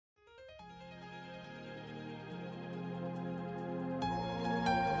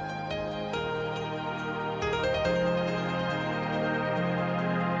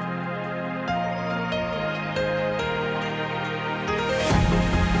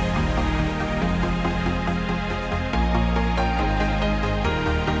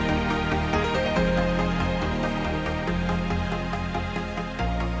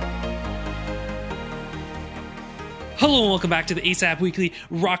Hello and welcome back to the ASAP Weekly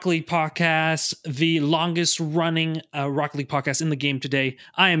Rocket League Podcast, the longest running Rocket League podcast in the game today.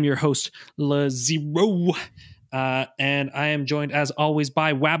 I am your host, LaZero, and I am joined as always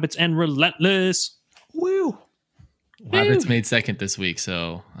by Wabbits and Relentless. Woo! Wabbits made second this week,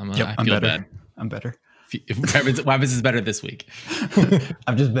 so I feel better. bad. I'm better. Wabbits is better this week.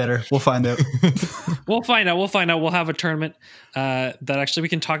 I'm just better. We'll find out. We'll find out. We'll have a tournament that actually we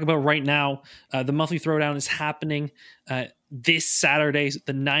can talk about right now. The monthly throwdown is happening this Saturday,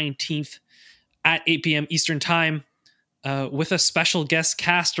 the 19th at 8 p.m. Eastern Time with a special guest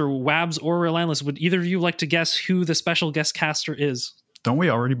caster, Wabs or Relentless. Would either of you like to guess who the special guest caster is? Don't we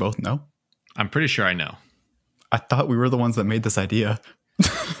already both know? I'm pretty sure I know. I thought we were the ones that made this idea.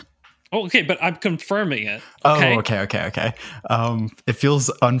 Oh, okay, but I'm confirming it. Okay? Oh, okay. It feels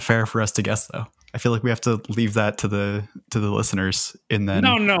unfair for us to guess, though. I feel like we have to leave that to the listeners. And then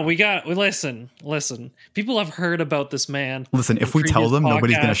No, listen. People have heard about this man. Listen, if we tell them,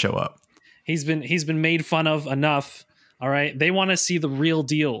 nobody's going to show up. He's been made fun of enough. All right, they want to see the real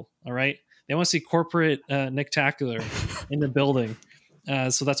deal. All right, they want to see corporate Nicktacular in the building.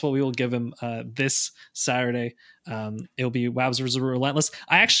 So that's what we will give him this Saturday. It'll be Wabs versus Relentless.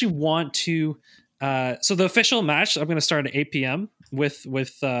 I actually want to. So the official match, I'm going to start at 8 p.m. with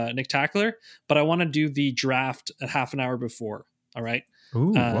Nicktacular, but I want to do the draft a half an hour before. All right.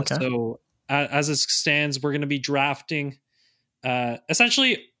 Ooh, okay. So as it stands, we're going to be drafting.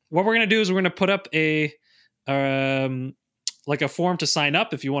 Essentially, what we're going to do is we're going to put up a form to sign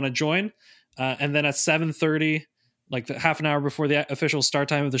up if you want to join, and then at 7:30. Like half an hour before the official start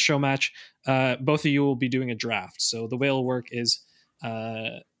time of the show match, both of you will be doing a draft. So the way it'll work is,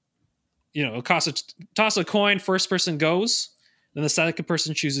 toss a coin, first person goes, then the second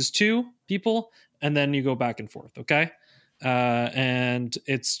person chooses two people, and then you go back and forth, okay? And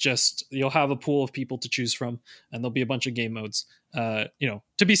it's just, you'll have a pool of people to choose from, and there'll be a bunch of game modes, to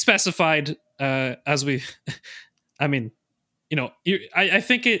be specified as we, I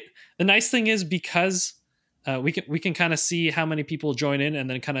think the nice thing is because we can kind of see how many people join in and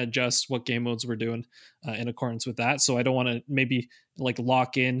then kind of adjust what game modes we're doing in accordance with that. So I don't want to maybe like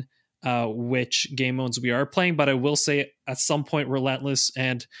lock in which game modes we are playing, but I will say at some point Relentless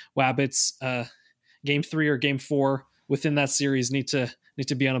and Wabbits game 3 or game 4 within that series need to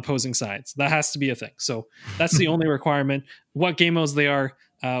be on opposing sides. That has to be a thing. So that's the only requirement. What game modes they are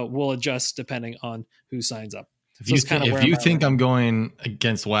will adjust depending on who signs up. If you think I'm going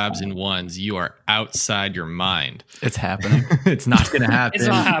against Wabs in ones, you are outside your mind. It's happening. It's not going to happen. It's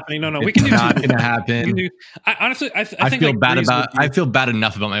not happening. No. We can do not going to happen. I feel bad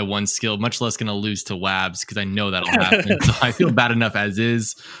enough about my one skill, much less going to lose to Wabs because I know that'll happen. So I feel bad enough as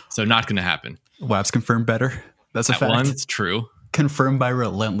is. So not going to happen. Wabs confirmed better. That's a fact. At ones, true. Confirmed by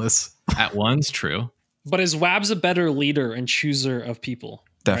Relentless. At ones, true. But is Wabs a better leader and chooser of people?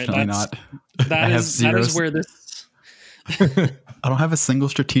 Definitely not. That is where this. I don't have a single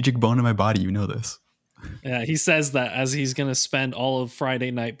strategic bone in my body. You know this. Yeah, he says that as he's going to spend all of Friday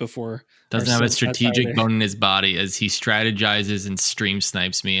night before. Doesn't have a strategic bone in his body as he strategizes and stream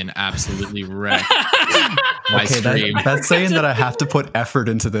snipes me and absolutely wrecks my stream. That's saying that I have to put effort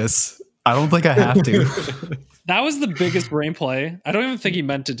into this. I don't think I have to. That was the biggest brain play. I don't even think he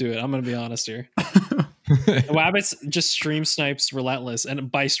meant to do it. I'm going to be honest here. Wabbits just stream snipes Relentless,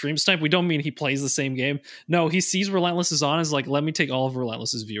 and by stream snipe we don't mean he plays the same game. No, he sees Relentless is on, is like, let me take all of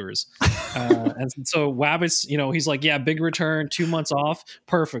Relentless's viewers. And so Wabbits, he's like, yeah, big return, 2 months off,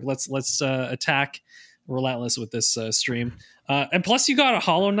 perfect. Let's attack Relentless with this stream. And plus you got a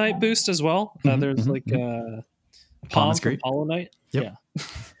Hollow Knight boost as well. There's Palm from Hollow Knight. Yep.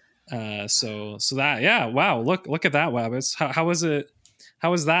 Yeah. So that, yeah, wow, look at that, Wabbits. How was it?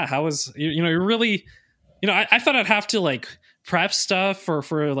 How was that? How was you're really. I thought I'd have to like prep stuff for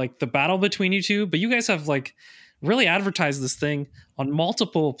like the battle between you two, but you guys have like really advertised this thing on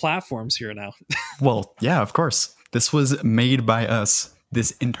multiple platforms here now. Well, yeah, of course. This was made by us,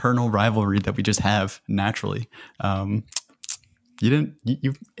 this internal rivalry that we just have naturally. You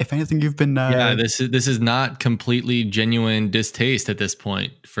if anything, you've been this is not completely genuine distaste at this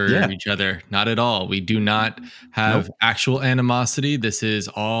point for each other. Not at all. We do not have actual animosity. This is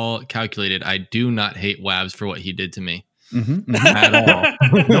all calculated. I do not hate Wabs for what he did to me at all.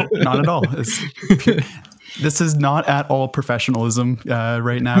 Nope, not at all. This is not at all professionalism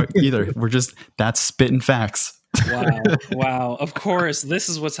right now either. That's spitting facts. Wow. Of course, this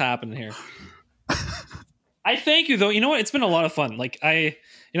is what's happening here. I thank you though. You know what? It's been a lot of fun. Like we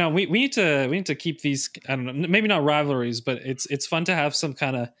need to keep these. I don't know, maybe not rivalries, but it's fun to have some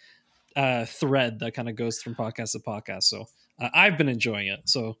kind of thread that kind of goes from podcast to podcast. So I've been enjoying it.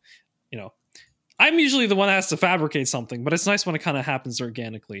 So I'm usually the one that has to fabricate something, but it's nice when it kind of happens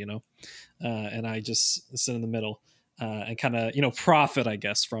organically, and I just sit in the middle and kind of, profit, I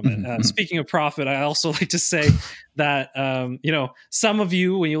guess, from it. Speaking of profit, I also like to say that, some of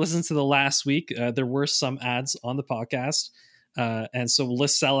you, when you listen to the last week, there were some ads on the podcast. And so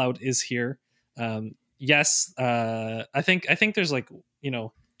List Sellout is here. Yes. I think there's like,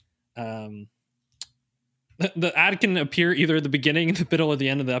 the ad can appear either at the beginning, the middle, or the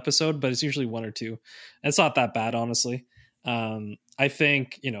end of the episode, but it's usually one or two. It's not that bad, honestly. I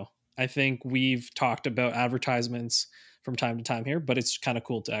think we've talked about advertisements from time to time here, but it's kind of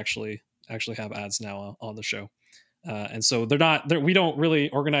cool to actually have ads now on the show. And so we don't really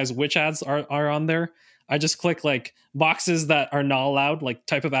organize which ads are on there. I just click like boxes that are not allowed, like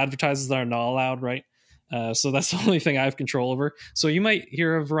type of advertisers that are not allowed, right? So that's the only thing I have control over. So you might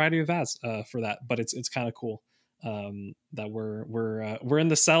hear a variety of ads for that, but it's kind of cool that we're in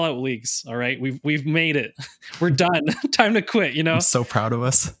the sellout leagues. All right, we've made it. We're done. Time to quit. I'm so proud of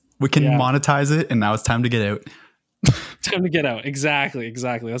us. We can monetize it, and now it's time to get out. Time to get out. Exactly.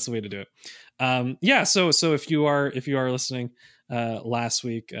 That's the way to do it. So if you are listening last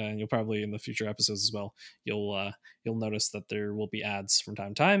week, and you'll probably in the future episodes as well, you'll notice that there will be ads from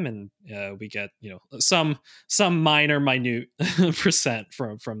time to time, and we get some minute percent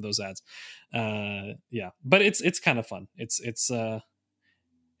from those ads. But it's kind of fun. It's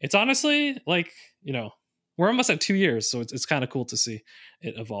honestly like, we're almost at 2 years, so it's kind of cool to see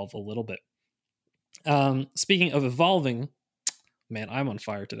it evolve a little bit. Speaking of evolving, man, I'm on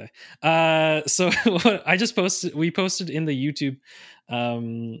fire today. So we posted in the YouTube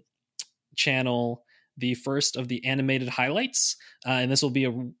channel the first of the animated highlights, and this will be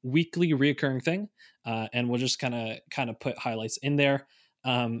a weekly reoccurring thing, and we'll just kind of put highlights in there.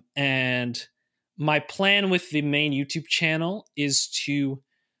 And my plan with the main YouTube channel is to,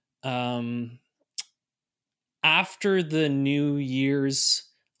 after the New Year's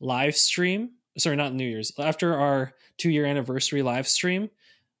live stream, not New Year's, after our 2-year anniversary live stream,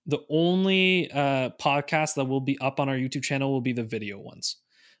 the only podcast that will be up on our YouTube channel will be the video ones.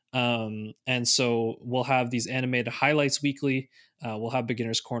 And so we'll have these animated highlights weekly. We'll have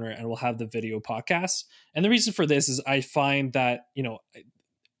Beginner's Corner, and we'll have the video podcast. And the reason for this is I find that,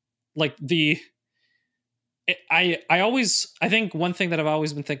 like I think one thing that I've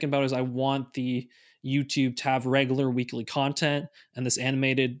always been thinking about is I want the YouTube to have regular weekly content, and this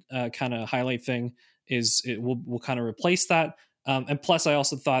animated kind of highlight thing will kind of replace that. And plus, I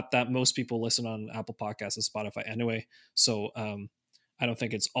also thought that most people listen on Apple Podcasts and Spotify anyway, so I don't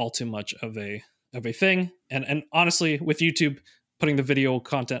think it's all too much of a thing. And honestly, with YouTube, putting the video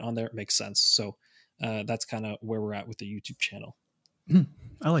content on there makes sense. So that's kind of where we're at with the YouTube channel.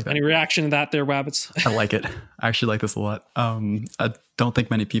 I like that. Any reaction to that there, Wabbits? I like it. I actually like this a lot. I don't think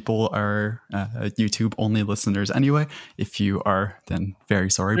many people are YouTube only listeners anyway. If you are, then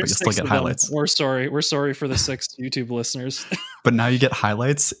very sorry, but you'll still get highlights. We're sorry for the 6 YouTube listeners. But now you get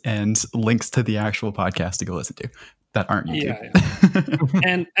highlights and links to the actual podcast to go listen to that aren't YouTube.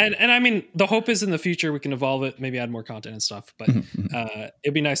 Yeah. and I mean, the hope is in the future we can evolve it, maybe add more content and stuff. But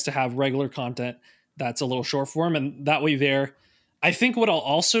it'd be nice to have regular content that's a little short form, and that way there. I think what I'll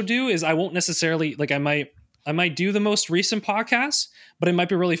also do is I won't necessarily I might do the most recent podcasts, but it might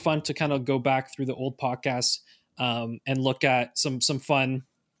be really fun to kind of go back through the old podcasts and look at some fun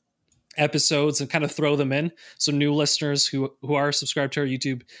episodes and kind of throw them in. So new listeners who are subscribed to our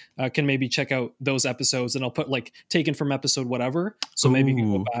YouTube can maybe check out those episodes, and I'll put like taken from episode whatever. So maybe you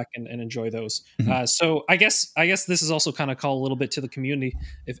can go back and enjoy those. So I guess this is also kind of call a little bit to the community.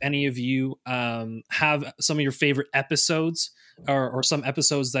 If any of you have some of your favorite episodes or some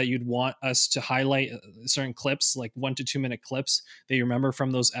episodes that you'd want us to highlight, certain clips, like 1 to 2 minute clips that you remember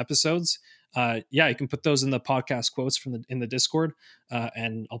from those episodes, you can put those in the podcast quotes in the Discord,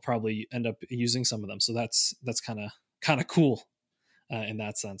 and I'll probably end up using some of them. So that's kind of cool in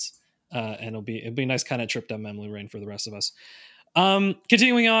that sense, and it'll be a nice kind of trip down memory lane for the rest of us.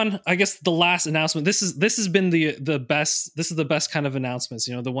 Continuing on, I guess the last announcement. This has been the best. This is the best kind of announcements.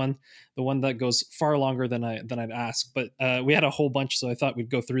 The one that goes far longer than I'd ask. But we had a whole bunch, so I thought we'd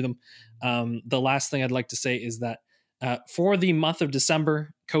go through them. The last thing I'd like to say is that for the month of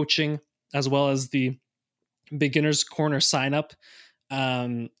December, coaching as well as the Beginner's Corner sign up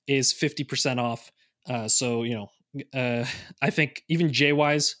is 50% off. So I think even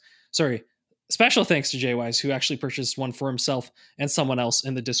JWise, special thanks to JWise, who actually purchased one for himself and someone else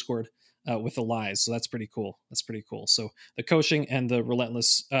in the Discord with the lies. So that's pretty cool. So the coaching and the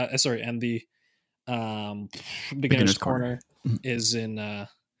relentless, and the Beginner's Corner is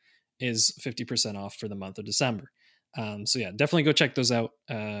 50% off for the month of December. So yeah, definitely go check those out.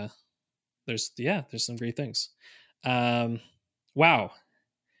 there's some great things. Wow.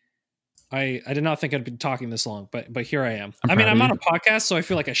 I did not think I'd be talking this long, but here I am. I'm on a podcast, so I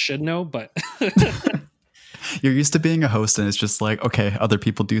feel like I should know, but you're used to being a host, and it's just like, okay, other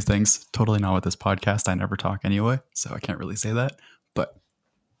people do things. Totally not with this podcast. I never talk anyway, so I can't really say that. But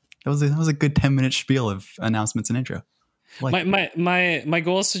that was a good 10-minute spiel of announcements and intro. Like, my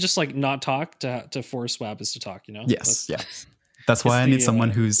goal is to just like not talk to force Wabbits to talk. You know? Yes, That's why I need someone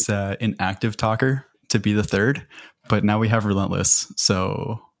who's an active talker to be the third. But now we have Relentless,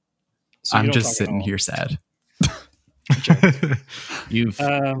 so I'm just sitting here sad.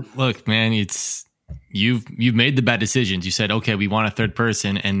 Look, man, you've made the bad decisions. You said, okay, we want a third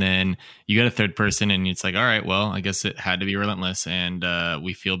person, and then you got a third person, and it's like, all right, well, I guess it had to be Relentless, and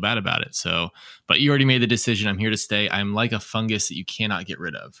we feel bad about it. So, but you already made the decision. I'm here to stay. I'm like a fungus that you cannot get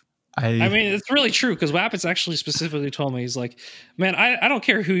rid of. I mean, it's really true, because Wabbits actually specifically told me, he's like, man, I don't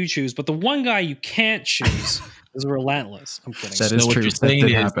care who you choose, but the one guy you can't choose is Relentless. I'm kidding. That is true. What you're saying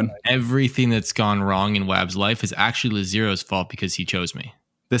is everything that's gone wrong in Wab's life is actually Lazero's fault because he chose me.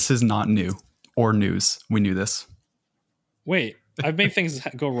 This is not new or news. We knew this. Wait, I've made things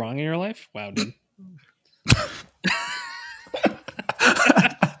go wrong in your life? Wow, dude.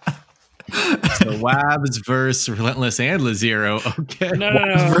 So Wabs versus Relentless and Lazero. Okay. No.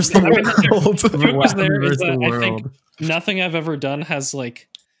 Versus the world. The truth was there is that I think nothing I've ever done has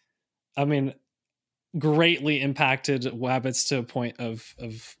greatly impacted Wabbits to a point of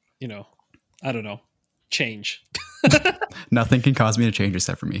I don't know, change. Nothing can cause me to change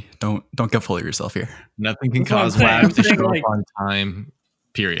except for me. Don't get full of yourself here. Nothing can cause Wab to show up on time.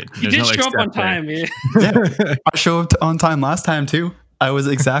 Period. You did show up on time. Yeah. I showed up on time last time too. I was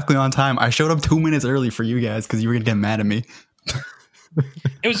exactly on time. I showed up 2 minutes early for you guys because you were gonna get mad at me.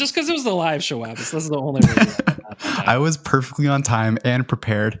 It was just because it was the live show, Wabbits. That's the only reason. I was perfectly on time and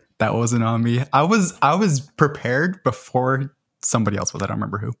prepared. That wasn't on me. I was prepared before somebody else was. I don't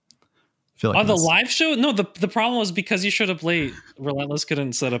remember who. On the live show? No, the problem was because you showed up late. Relentless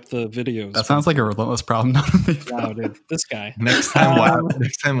couldn't set up the videos. That sounds like a Relentless problem, not a me problem. Wow, dude, this guy. Next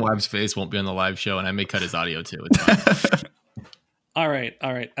time Wab's face won't be on the live show, and I may cut his audio too. It's fine. All right.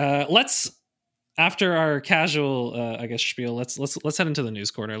 Let's, after our casual, spiel, let's head into the news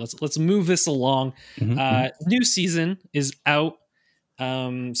corner. Let's move this along. New season is out.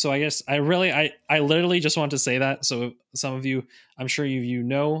 So I guess I literally just want to say that. So some of you, I'm sure you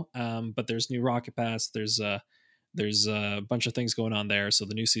know, but there's new Rocket Pass. There's a bunch of things going on there. So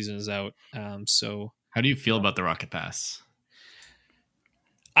the new season is out. So how do you feel about the Rocket Pass?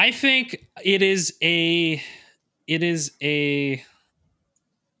 I think it is a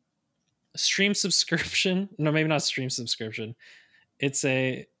stream subscription. No, maybe not stream subscription. It's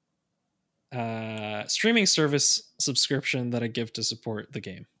a streaming service subscription that I give to support the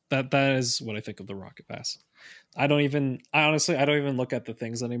game. That is what I think of the Rocket Pass. I honestly don't even look at the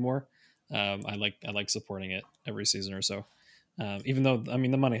things anymore. I like supporting it every season or so. Even though, I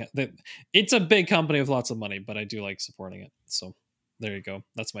mean, the money, it's a big company with lots of money, but I do like supporting it. So there you go.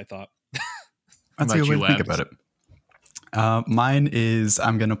 That's my thought. That's a good way to think about it. Mine is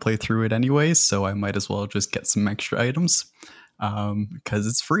I'm going to play through it anyway, so I might as well just get some extra items because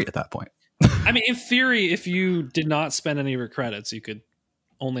it's free at that point. I mean, in theory, if you did not spend any of your credits, you could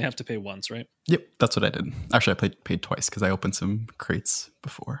only have to pay once, right? Yep, that's what I did. Actually, I paid twice because I opened some crates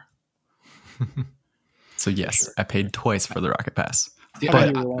before. So yes, sure. I paid twice for the Rocket Pass. Yeah,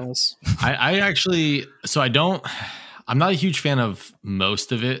 but I actually, I'm not a huge fan of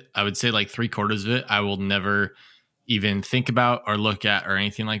most of it. I would say like 3/4 of it I will never even think about or look at or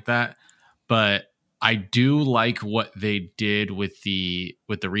anything like that. But I do like what they did with the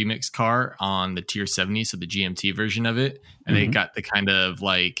remix car on the tier 70, so the GMT version of it. And they got the kind of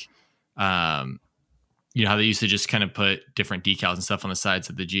like, how they used to just kind of put different decals and stuff on the sides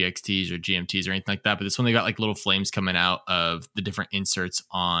of the GXTs or GMTs or anything like that. But this one, they got like little flames coming out of the different inserts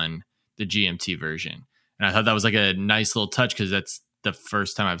on the GMT version. And I thought that was like a nice little touch because that's the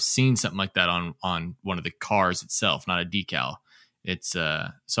first time I've seen something like that on one of the cars itself, not a decal. It's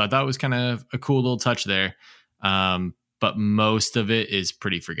so I thought it was kind of a cool little touch there. But most of it is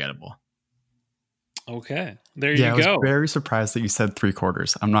pretty forgettable. Okay, there you go. I was very surprised that you said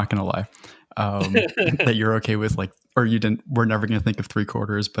 3/4. I'm not gonna lie. That you're okay with we're never gonna think of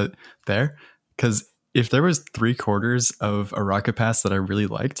 3/4, but there, because if there was 3/4 of a Rocket Pass that I really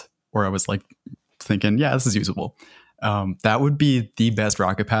liked, or I was like thinking, yeah, this is usable, that would be the best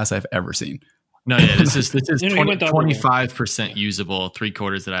Rocket Pass I've ever seen. No, yeah, this is 25% usable,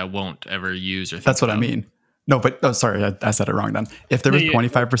 3/4 that I won't ever use. Or think that's what I mean. No, but sorry, I said it wrong then. If there was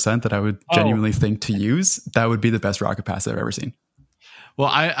 25% that I would genuinely think to use, that would be the best Rocket Pass I've ever seen. Well,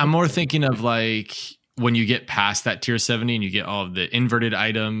 I'm more thinking of like when you get past that tier 70 and you get all of the inverted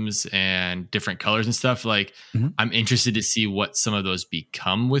items and different colors and stuff, like I'm interested to see what some of those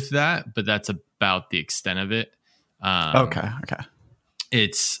become with that, but that's about the extent of it. Okay.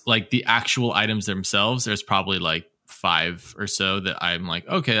 It's like the actual items themselves. There's probably like 5 or so that I'm like,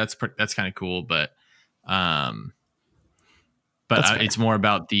 okay, that's kind of cool. But it's more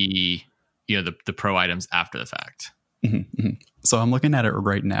about the pro items after the fact. So I'm looking at it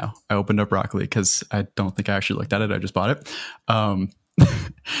right now. I opened up Rocket League because I don't think I actually looked at it. I just bought it.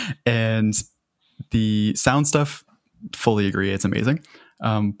 And the sound stuff, fully agree. It's amazing.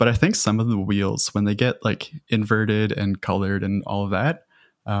 But I think some of the wheels, when they get like inverted and colored and all of that,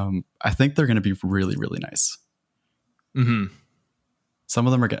 I think they're going to be really, really nice. Some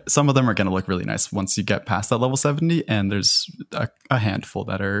of them are going to look really nice once you get past that level 70, and there's a handful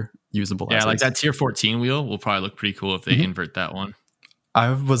that are usable. Yeah, like that tier 14 wheel will probably look pretty cool if they invert that one.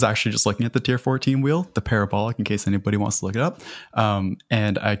 I was actually just looking at the tier 14 wheel, the parabolic, in case anybody wants to look it up.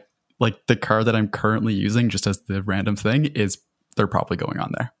 And I like the car that I'm currently using, just as the random thing, is they're probably going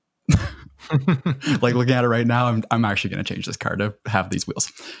on there. Like looking at it right now, I'm actually going to change this car to have these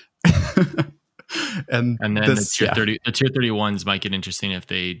wheels. And then the tier 31s might get interesting if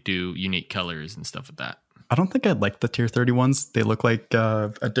they do unique colors and stuff with that. I don't think I like the tier 31s. They look like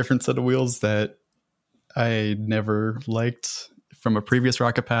a different set of wheels that I never liked from a previous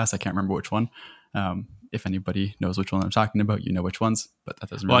Rocket Pass. I can't remember which one. If anybody knows which one I'm talking about, you know which ones, but that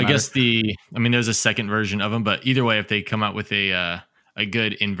doesn't really matter. I guess there's a second version of them, but either way, if they come out with a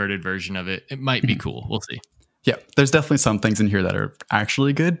good inverted version of it, it might be cool. We'll see. Yeah, there's definitely some things in here that are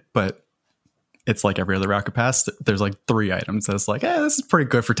actually good, but it's like every other Rocket Pass. There's like 3 items that's like, this is pretty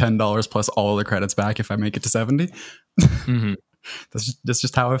good for $10 plus all of the credits back if I make it to 70. That's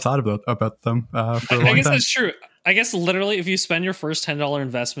just how I've thought about them for a long time. I guess that's true. I guess literally, if you spend your first $10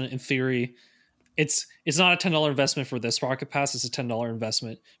 investment, in theory, it's not a $10 investment for this Rocket Pass. It's a $10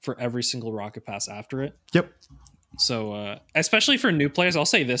 investment for every single Rocket Pass after it. Yep. So, especially for new players, I'll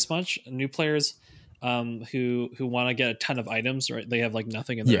say this much: new players who want to get a ton of items, right? They have like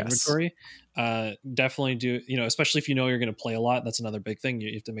nothing in their inventory. Definitely do, especially if you're going to play a lot. That's another big thing.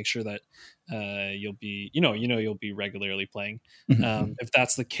 You have to make sure that you'll be, you'll be regularly playing. If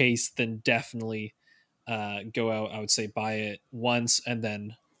that's the case, then definitely go out. I would say buy it once and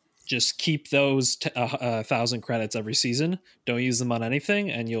then just keep those 1,000 credits every season. Don't use them on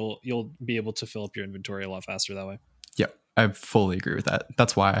anything, and you'll be able to fill up your inventory a lot faster that way. Yep, I fully agree with that.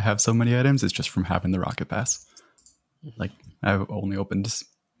 That's why I have so many items. It's just from having the Rocket Pass. Like I probably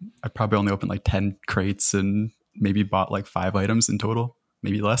only opened like 10 crates and maybe bought like 5 items in total,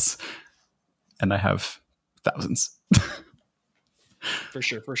 maybe less. And I have thousands. For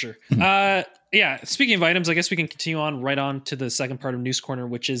sure. Yeah, speaking of items, I guess we can continue on to the second part of News Corner,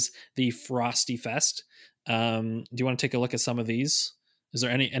 which is the Frosty Fest. Do you want to take a look at some of these? Is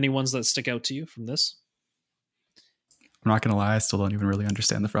there any ones that stick out to you from this? I'm not going to lie, I still don't even really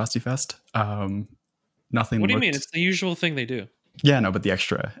understand the Frosty Fest. Nothing. What do you mean? It's the usual thing they do. Yeah, no, but the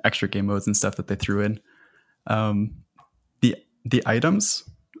extra game modes and stuff that they threw in. The items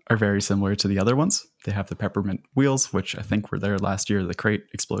are very similar to the other ones. They have the peppermint wheels, which I think were there last year. The crate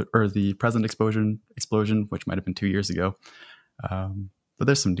the present explosion, which might have been 2 years ago. But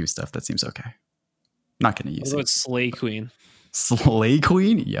there's some new stuff that seems okay. Not going to use it. What about Slay Queen? Slay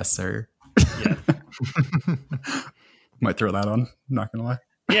Queen? Yes, sir. Yeah. Might throw that on. Not going to lie.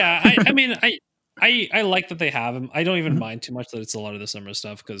 Yeah, I mean, I like that they have them. I don't even mind too much that it's a lot of the summer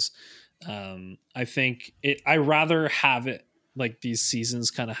stuff because I think I rather have it like these seasons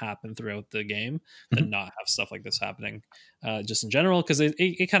kind of happen throughout the game than not have stuff like this happening just in general, because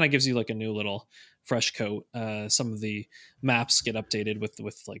it kind of gives you like a new little fresh coat. Some of the maps get updated with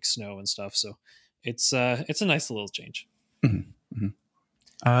like snow and stuff, so it's a nice little change.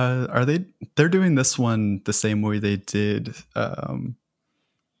 They're doing this one the same way they did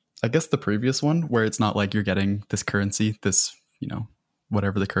I guess the previous one, where it's not like you're getting this currency, this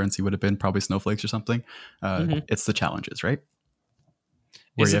whatever the currency would have been, probably snowflakes or something. It's the challenges, right?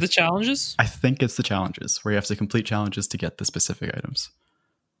 Is it the challenges? I think it's the challenges where you have to complete challenges to get the specific items.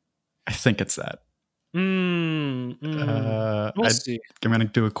 I think it's that. We'll see. I'm going to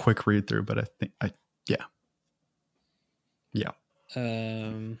do a quick read through, but I think yeah.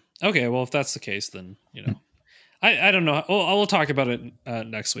 Okay, well, if that's the case, then I don't know. We'll talk about it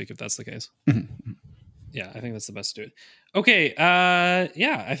next week if that's the case. Yeah, I think that's the best to do it. Okay,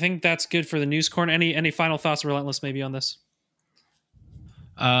 yeah, I think that's good for the News Corner. Any final thoughts, Relentless, maybe on this?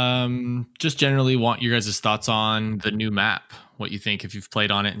 Just generally want your guys' thoughts on the new map, what you think if you've played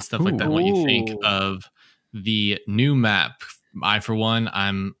on it and stuff like that, what you think of the new map for one,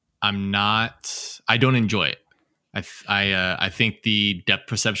 I don't enjoy it. I think the depth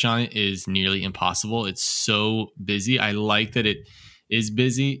perception on it is nearly impossible. It's so busy. I like that it is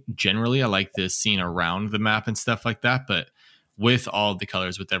busy. Generally, I like the scene around the map and stuff like that. But with all the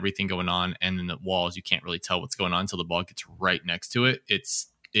colors, with everything going on, and then the walls, you can't really tell what's going on until the ball gets right next to it. It's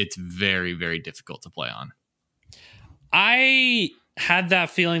very, very difficult to play on. I had that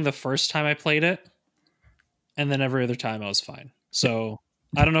feeling the first time I played it, and then every other time I was fine. So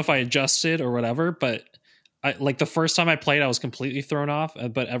I don't know if I adjusted or whatever, but like the first time I played, I was completely thrown off.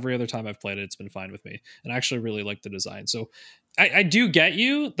 But every other time I've played it, it's been fine with me, and I actually really like the design. So I do get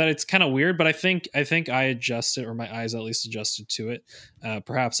you that it's kind of weird, but I think I adjusted, or my eyes at least adjusted to it.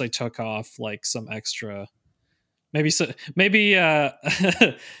 Perhaps I took off like some extra. Maybe I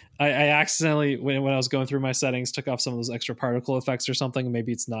accidentally when I was going through my settings took off some of those extra particle effects or something.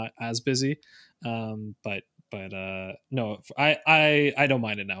 Maybe it's not as busy, but no, I don't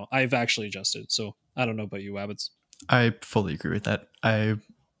mind it now. I've actually adjusted, so I don't know about you, Wabbits. I fully agree with that. I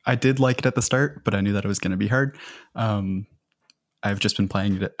did like it at the start, but I knew that it was going to be hard. I've just been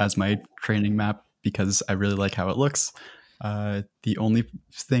playing it as my training map because I really like how it looks. The only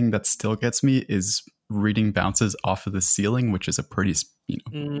thing that still gets me is reading bounces off of the ceiling, which is a pretty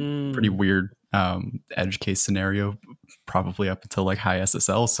weird edge case scenario, probably up until like high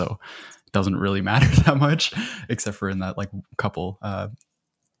SSL. So it doesn't really matter that much, except for in that like couple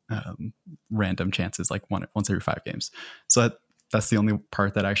random chances, like once every 5 games. So that's the only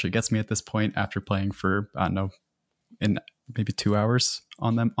part that actually gets me at this point after playing for, I don't know, in maybe 2 hours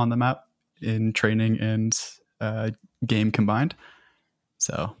on the map in training and game combined.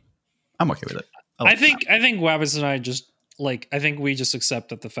 So I'm okay with it. I think Wabbits and I just like, I think we just accept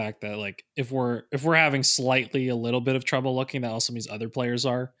that the fact that like if we're having slightly a little bit of trouble looking, that also means other players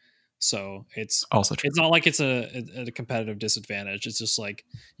are. So it's also true. It's not like it's a competitive disadvantage. It's just like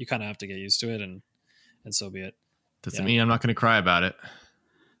you kind of have to get used to it, and so be it. Doesn't mean I'm not going to cry about it.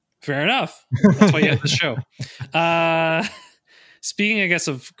 Fair enough. That's why you have the show. Speaking, I guess,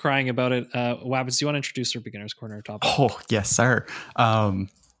 of crying about it, Wabbits, do you want to introduce our beginner's corner topic? Oh, yes, sir.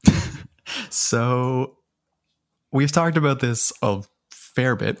 So we've talked about this a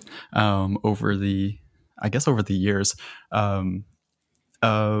fair bit over the years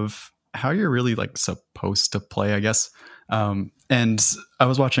of how you're really like supposed to play, I guess. And I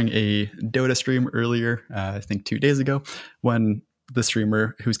was watching a Dota stream earlier, I think 2 days ago, when the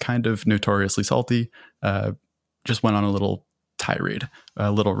streamer, who's kind of notoriously salty, just went on a little tirade,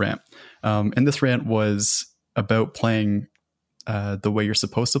 a little rant. And this rant was about playing the way you're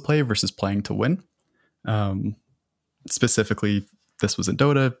supposed to play versus playing to win. Specifically, this was in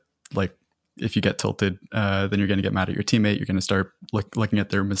Dota. Like, if you get tilted, then you're going to get mad at your teammate. You're going to start looking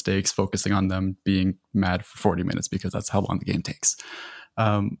at their mistakes, focusing on them, being mad for 40 minutes because that's how long the game takes.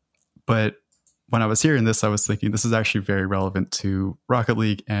 But when I was hearing this, I was thinking this is actually very relevant to Rocket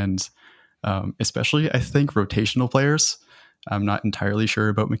League and especially, I think, rotational players. I'm not entirely sure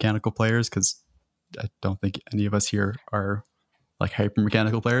about mechanical players because I don't think any of us here are like hyper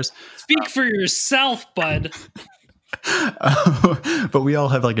mechanical players. Speak for yourself, bud. But we all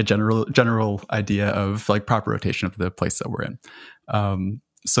have like a general idea of like proper rotation of the place that we're in.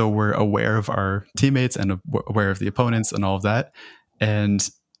 So we're aware of our teammates and aware of the opponents and all of that. And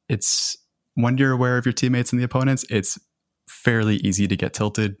it's when you're aware of your teammates and the opponents, it's fairly easy to get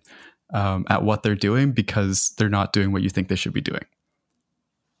tilted at what they're doing because they're not doing what you think they should be doing.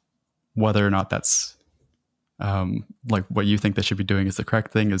 Whether or not that's like what you think they should be doing is the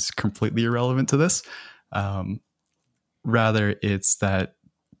correct thing is completely irrelevant to this. Rather, it's that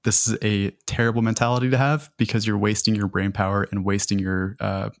this is a terrible mentality to have because you're wasting your brain power and wasting your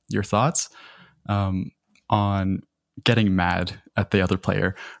thoughts on getting mad at the other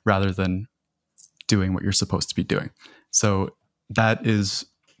player rather than doing what you're supposed to be doing. So that is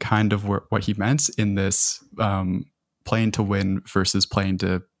kind of what he meant in this playing to win versus playing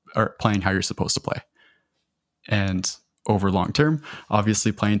how you're supposed to play. And over long term,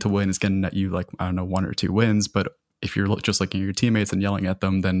 obviously playing to win is going to net you like, I don't know, 1 or 2 wins, but if you're just looking at your teammates and yelling at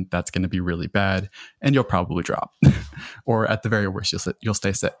them, then that's going to be really bad and you'll probably drop. Or at the very worst, you'll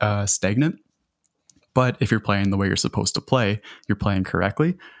stay stagnant. But if you're playing the way you're supposed to play, you're playing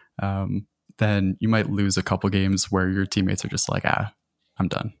correctly, then you might lose a couple games where your teammates are just like, I'm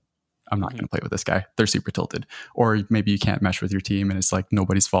done. I'm not going to play with this guy. They're super tilted. Or maybe you can't mesh with your team and it's like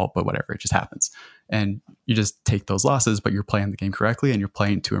nobody's fault, but whatever, it just happens. And you just take those losses, but you're playing the game correctly and you're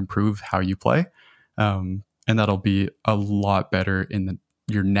playing to improve how you play. And that'll be a lot better in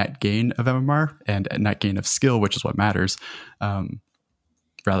your net gain of MMR and net gain of skill, which is what matters,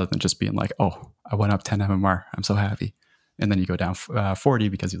 rather than just being like, oh, I went up 10 MMR. I'm so happy. and then you go down 40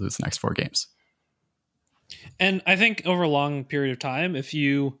 because you lose the next 4 games. And I think over a long period of time, if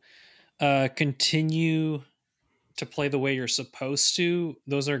you continue to play the way you're supposed to,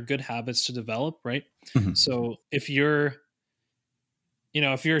 those are good habits to develop, right? Mm-hmm. So if you're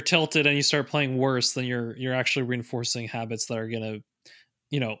tilted and you start playing worse, then you're actually reinforcing habits that are gonna,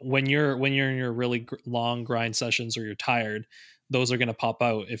 when you're in your really long grind sessions or you're tired, those are gonna pop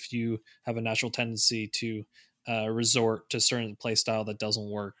out if you have a natural tendency to resort to certain play style that doesn't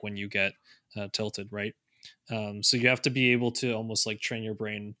work when you get tilted, right? So you have to be able to almost like train your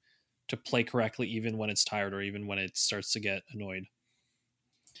brain to play correctly even when it's tired or even when it starts to get annoyed.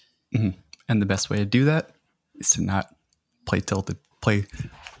 Mm-hmm. And the best way to do that is to not play tilted. Play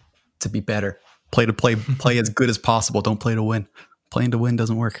to be better. Play to play as good as possible. Don't play to win. Playing to win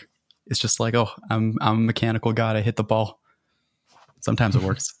doesn't work. It's just like, oh, I'm a mechanical god. I hit the ball. Sometimes it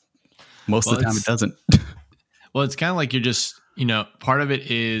works. Most of the time it doesn't. Well, it's kind of like you're just, part of it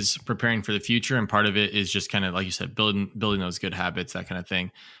is preparing for the future, and part of it is just kind of, like you said, building those good habits, that kind of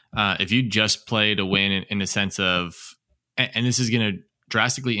thing. If you just play to win in the sense of, and this is going to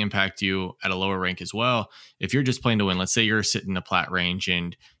drastically impact you at a lower rank as well. If you're just playing to win, let's say you're sitting in the plat range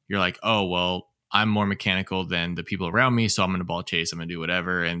and you're like, oh, well, I'm more mechanical than the people around me, so I'm going to ball chase, I'm going to do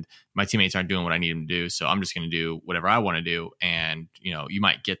whatever, and my teammates aren't doing what I need them to do, so I'm just going to do whatever I want to do, and you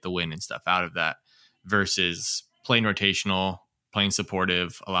might get the win and stuff out of that, versus playing rotational, playing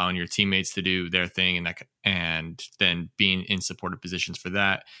supportive, allowing your teammates to do their thing, and then being in supportive positions for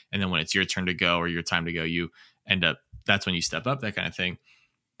that, and then when it's your turn to go or your time to go, you end up, that's when you step up, that kind of thing.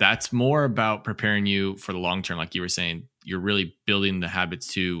 That's more about preparing you for the long term. Like you were saying, you're really building the habits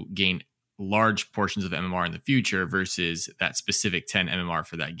to gain large portions of MMR in the future versus that specific 10 MMR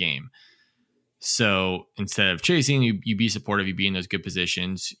for that game. So instead of chasing, you be supportive, you be in those good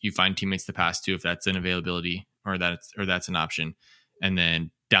positions, you find teammates to pass to if that's an availability or that's an option. And then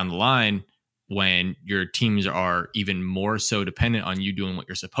down the line, when your teams are even more so dependent on you doing what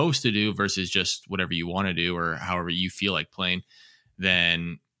you're supposed to do versus just whatever you want to do or however you feel like playing,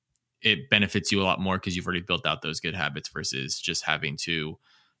 then it benefits you a lot more because you've already built out those good habits versus just having to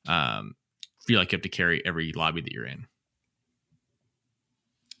feel like you have to carry every lobby that you're in.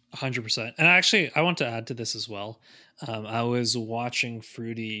 100%. And actually, I want to add to this as well. I was watching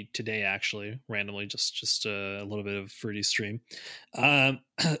Fruity today, actually, randomly, just a little bit of Fruity stream.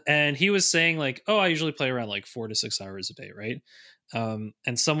 And he was saying like, oh, I usually play around like 4 to 6 hours a day, right? And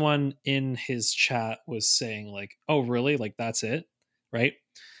someone in his chat was saying like, oh, really? Like, that's it? Right?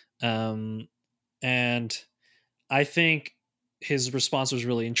 And I think his response was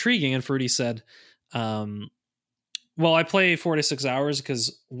really intriguing. And Fruity said, well, I play 4 to 6 hours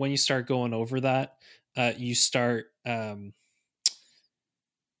because when you start going over that, you start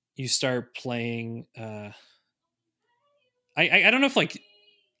playing. I don't know if like,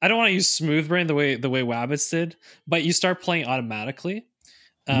 I don't want to use smooth brain the way Wabbits did, but you start playing automatically.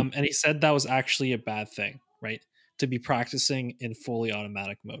 And he said that was actually a bad thing, right? To be practicing in fully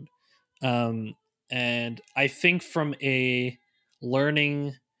automatic mode. And I think from a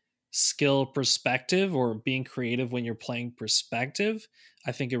learning skill perspective or being creative when you're playing perspective,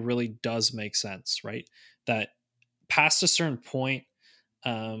 I think it really does make sense, right? That past a certain point,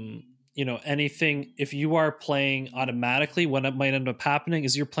 anything, if you are playing automatically, what might end up happening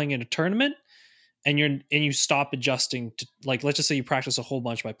is you're playing in a tournament and you stop adjusting to, like, let's just say you practice a whole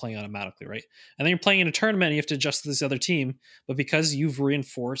bunch by playing automatically, right? And then you're playing in a tournament and you have to adjust to this other team, but because you've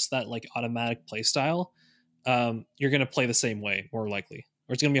reinforced that like automatic play style, you're going to play the same way more likely,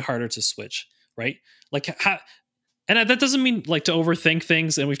 or it's going to be harder to switch, right? Like, and that doesn't mean like to overthink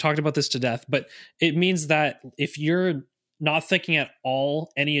things, and we've talked about this to death, but it means that if you're not thinking at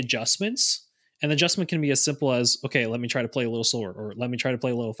all any adjustments, and the adjustment can be as simple as, okay, let me try to play a little slower, or let me try to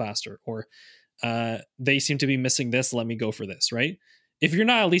play a little faster, or they seem to be missing this, let me go for this, right? If you're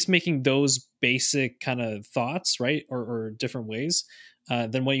not at least making those basic kind of thoughts, right, or different ways,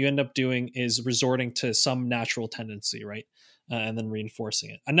 then what you end up doing is resorting to some natural tendency, right? And then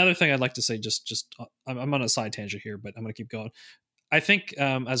reinforcing it. Another thing I'd like to say, just I'm on a side tangent here, but I'm going to keep going. I think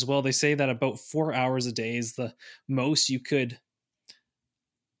as well, they say that about 4 hours a day is the most you could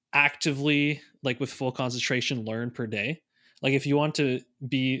actively, like with full concentration, learn per day. Like if you want to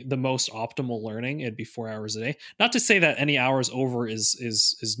be the most optimal learning, it'd be 4 hours a day. Not to say that any hours over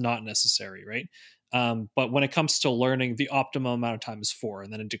is not necessary, right? But when it comes to learning, the optimal amount of time is 4,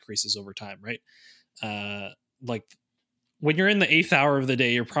 and then it decreases over time, right? Like when you're in the 8th hour of the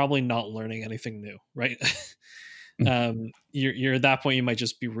day, you're probably not learning anything new, right? You're at that point, you might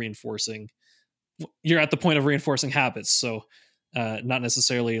just be reinforcing. You're at the point of reinforcing habits, so not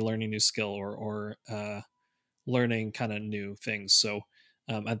necessarily learning new skill or learning kind of new things. So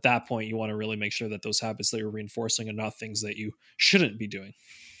at that point, you want to really make sure that those habits that you're reinforcing are not things that you shouldn't be doing.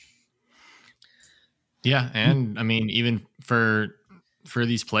 Yeah, and I mean, even for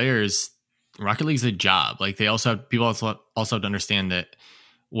these players, Rocket League's a job. Like they also have people also have to understand that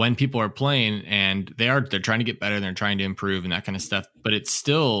when people are playing and they're trying to get better, they're trying to improve and that kind of stuff, but it's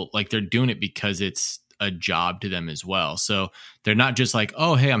still like they're doing it because it's a job to them as well. So they're not just like,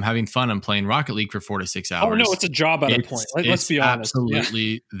 oh, hey, I'm having fun, I'm playing Rocket League for 4 to 6 hours. Oh no, it's a job at a point. Let's be honest.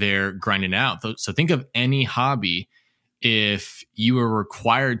 Absolutely, they're grinding out. So think of any hobby. If you were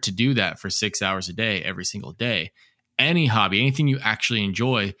required to do that for 6 hours a day, every single day, any hobby, anything you actually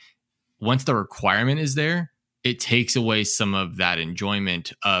enjoy, once the requirement is there, it takes away some of that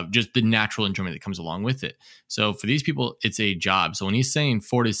enjoyment of just the natural enjoyment that comes along with it. So for these people, it's a job. So when he's saying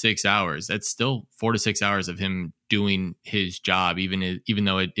 4 to 6 hours, that's still 4 to 6 hours of him doing his job, even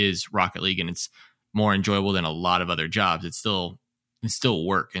though it is Rocket League and it's more enjoyable than a lot of other jobs. It's still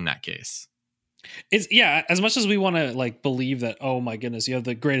work in that case. It's as much as we want to like believe that, oh my goodness, you have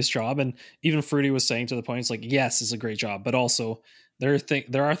the greatest job, and even Fruity was saying to the point, it's like, yes, it's a great job, but also there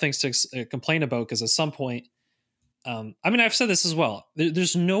are things to complain about, because at some point, I mean, I've said this as well,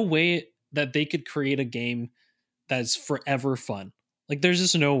 there's no way that they could create a game that's forever fun. Like there's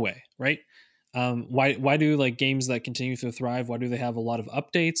just no way, right? Why do like games that continue to thrive, why do they have a lot of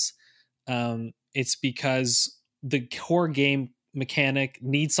updates? It's because the core game mechanic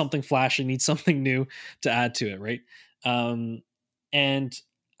needs something flashy, needs something new to add to it, right? And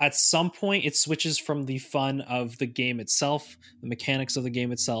at some point it switches from the fun of the game itself, the mechanics of the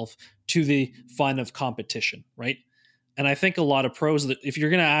game itself, to the fun of competition, right? And I think a lot of pros, that if you're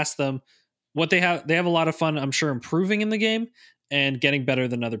going to ask them what they have a lot of fun, I'm sure, improving in the game and getting better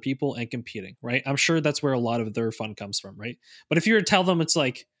than other people and competing, right? I'm sure that's where a lot of their fun comes from, right? But if you were to tell them, it's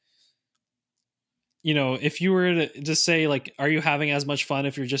like, you know, if you were to just say like, are you having as much fun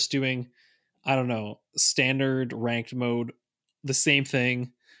if you're just doing, I don't know, standard ranked mode, the same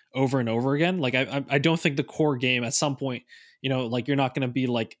thing over and over again? Like, I don't think the core game at some point, you know, like you're not going to be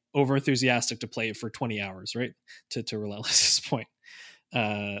like over enthusiastic to play it for 20 hours, right? To Relentless's point.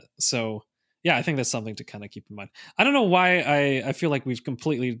 So yeah, I think that's something to kind of keep in mind. I don't know why I feel like we've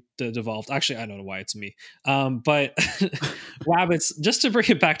completely devolved. Actually, I don't know why, it's me. But Wabbits, just to bring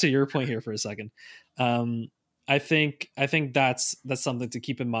it back to your point here for a second. I think that's something to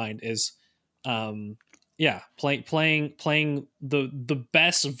keep in mind is, playing the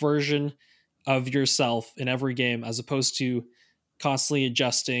best version of yourself in every game, as opposed to constantly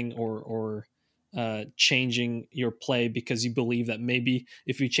adjusting or changing your play because you believe that maybe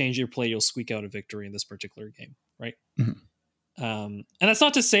if you change your play, you'll squeak out a victory in this particular game, right? Mm-hmm. And that's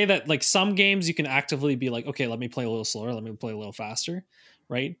not to say that like some games you can actively be like, okay, let me play a little slower, let me play a little faster,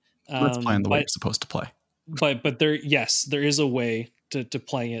 right? Let's play in the way you're supposed to play. But there is a way to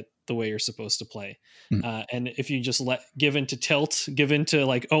playing it the way you're supposed to play. Mm-hmm. And if you just give into tilt, give into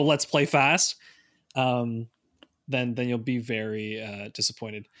like, oh, let's play fast, then you'll be very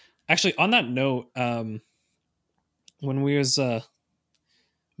disappointed. Actually, on that note, when we was man,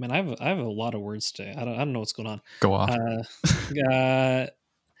 I have a lot of words today. I don't know what's going on. Go off.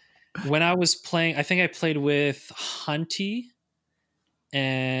 When I was playing, I think I played with Hunty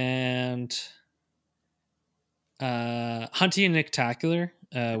and Nictacular.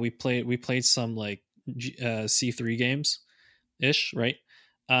 We played some like C3 games ish, right?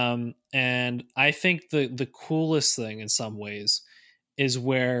 And I think the coolest thing in some ways is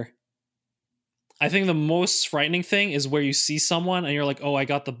where I think the most frightening thing is where you see someone and you're like, oh, I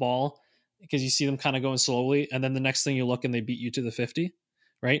got the ball, because you see them kind of going slowly, and then the next thing you look and they beat you to the 50,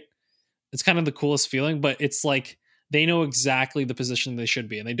 right? It's kind of the coolest feeling, but it's like they know exactly the position they should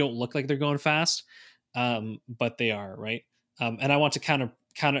be, and they don't look like they're going fast, but they are, right? And I want to kind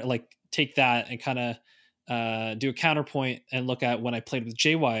of like take that and kind of do a counterpoint and look at when I played with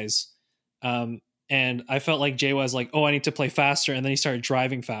JWise, and I felt like JWise like, oh, I need to play faster, and then he started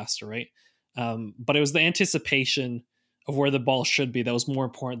driving faster, right? But it was the anticipation of where the ball should be that was more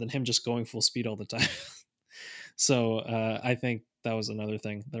important than him just going full speed all the time. So I think that was another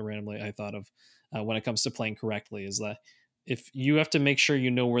thing that randomly I thought of when it comes to playing correctly, is that if you have to make sure you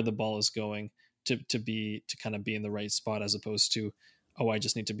know where the ball is going to kind of be in the right spot, as opposed to, oh, I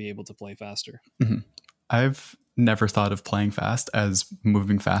just need to be able to play faster. Mm-hmm. I've never thought of playing fast as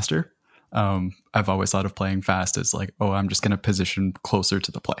moving faster. I've always thought of playing fast as like, oh, I'm just going to position closer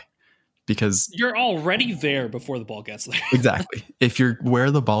to the play. Because you're already there before the ball gets there. Exactly. If you're where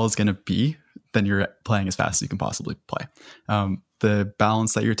the ball is going to be, then you're playing as fast as you can possibly play. The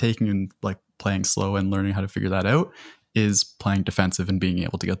balance that you're taking and like playing slow and learning how to figure that out is playing defensive and being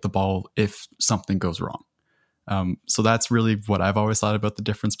able to get the ball if something goes wrong. So that's really what I've always thought about the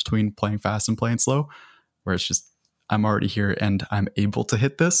difference between playing fast and playing slow, where it's just I'm already here and I'm able to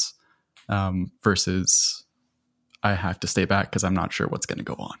hit this, versus I have to stay back because I'm not sure what's going to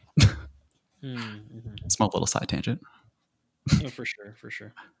go on. Mm-hmm. Small little side tangent. Oh, for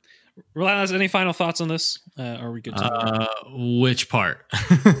sure. Roland, any final thoughts on this? Are we good to which part?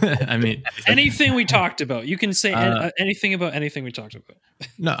 I mean, anything we talked about. You can say anything about anything we talked about.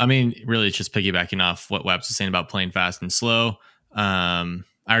 No, I mean, really, it's just piggybacking off what Webs was saying about playing fast and slow. I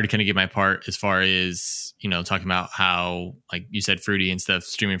already kind of gave my part as far as, talking about how, like you said, Fruity and stuff,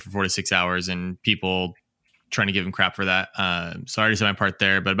 streaming for 4 to 6 hours and people trying to give him crap for that. So I already said my part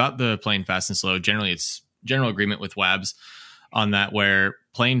there. But about the playing fast and slow, generally, it's general agreement with Wabs on that, where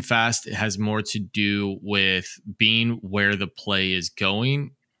playing fast has more to do with being where the play is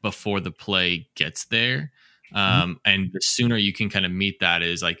going before the play gets there. And the sooner you can kind of meet that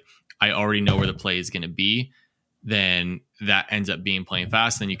is like, I already know where the play is going to be, then that ends up being playing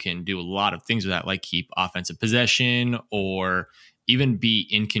fast. Then you can do a lot of things with that, like keep offensive possession or even be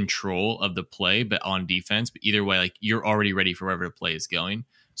in control of the play, but on defense. But either way, like you're already ready for wherever the play is going.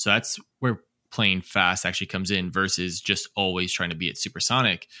 So that's where playing fast actually comes in versus just always trying to be at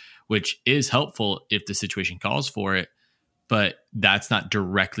supersonic, which is helpful if the situation calls for it. But that's not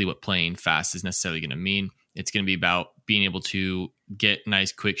directly what playing fast is necessarily going to mean. It's going to be about being able to get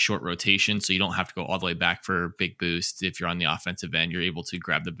nice, quick, short rotation. So you don't have to go all the way back for big boosts. If you're on the offensive end, you're able to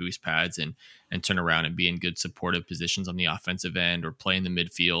grab the boost pads and turn around and be in good supportive positions on the offensive end or play in the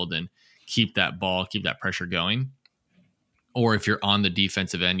midfield and keep that ball, keep that pressure going. Or if you're on the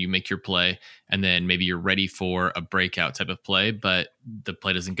defensive end, you make your play and then maybe you're ready for a breakout type of play, but the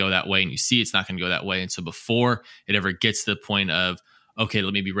play doesn't go that way and you see it's not going to go that way. And so before it ever gets to the point of, okay,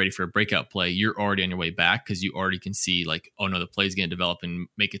 let me be ready for a breakout play, you're already on your way back because you already can see like, oh no, the play is going to develop and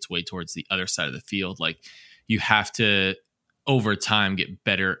make its way towards the other side of the field. Like you have to, over time, get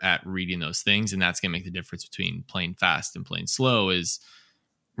better at reading those things. And that's going to make the difference between playing fast and playing slow is,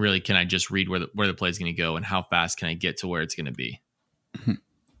 really, can I just read where the play is going to go and how fast can I get to where it's going to be?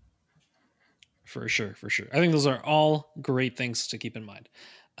 For sure. I think those are all great things to keep in mind.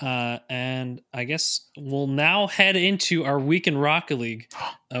 And I guess we'll now head into our week in Rocket League,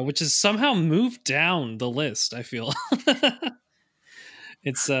 which has somehow moved down the list, I feel.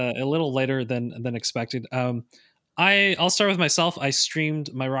 It's a little later than expected. I'll start with myself. I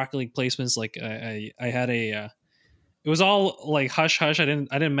streamed my Rocket League placements. Like I had a... it was all like hush hush. I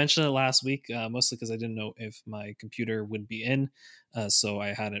didn't mention it last week, mostly because I didn't know if my computer would be in, so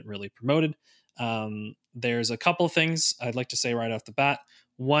I hadn't really promoted. There's a couple of things I'd like to say right off the bat.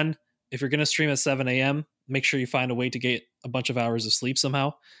 One, if you're going to stream at 7 a.m., make sure you find a way to get a bunch of hours of sleep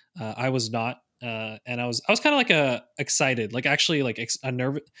somehow. I was not, and I was kind of like excited, like actually like a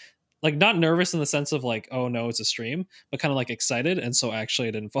nervous. Like not nervous in the sense of like, oh no, it's a stream, but kind of like excited, and so actually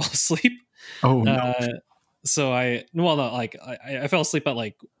I didn't fall asleep. Oh no. So I fell asleep at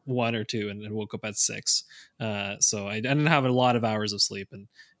like 1 or 2 and woke up at 6. So I didn't have a lot of hours of sleep, and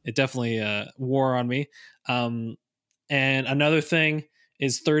it definitely wore on me. And another thing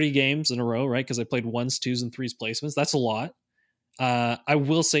is 30 games in a row, right? Because I played 1s, 2s, and 3s placements. That's a lot. I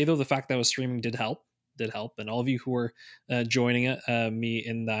will say though, the fact that I was streaming did help, and all of you who were joining me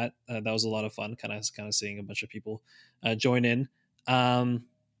in that was a lot of fun. Kind of seeing a bunch of people join in.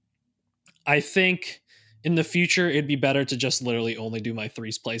 I think in the future, it'd be better to just literally only do my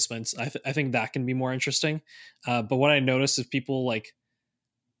 3s placements. I think that can be more interesting. But what I noticed is people like,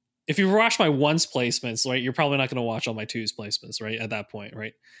 if you watch my 1s placements, right, you're probably not going to watch all my 2s placements, right? At that point,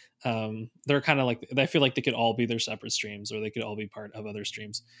 right? They're kind of like, I feel like they could all be their separate streams, or they could all be part of other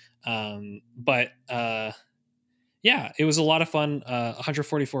streams. But yeah, it was a lot of fun.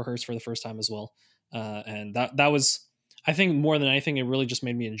 144 hertz for the first time as well. And that was, I think more than anything, it really just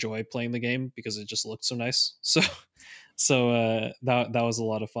made me enjoy playing the game because it just looked so nice. So that was a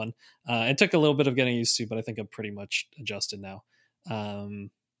lot of fun. It took a little bit of getting used to, but I think I'm pretty much adjusted now.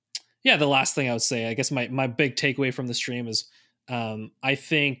 Yeah, the last thing I would say, I guess my big takeaway from the stream is, I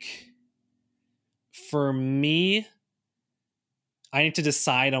think for me, I need to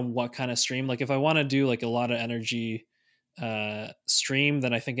decide on what kind of stream. Like if I want to do like a lot of energy stream,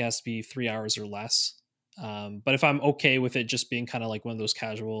 then I think it has to be 3 hours or less. But if I'm okay with it just being kind of like one of those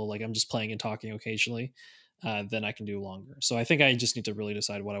casual, like I'm just playing and talking occasionally, then I can do longer. So I think I just need to really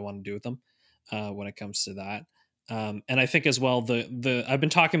decide what I want to do with them when it comes to that. And I think as well, I've been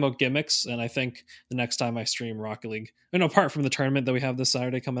talking about gimmicks, and I think the next time I stream Rocket League, and apart from the tournament that we have this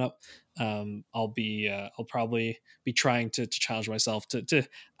Saturday coming up, I'll probably be trying to challenge myself to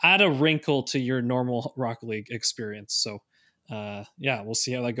add a wrinkle to your normal Rocket League experience. So yeah, we'll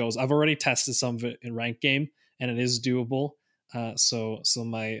see how that goes. I've already tested some of it in ranked game, and it is doable. So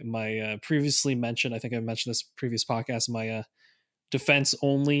my previously mentioned, I think I mentioned this previous podcast, my defense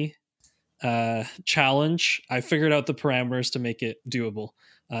only challenge, I figured out the parameters to make it doable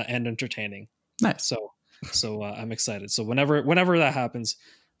and entertaining. Nice. So I'm excited. So whenever that happens,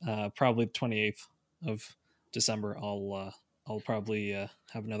 probably the 28th of December, I'll probably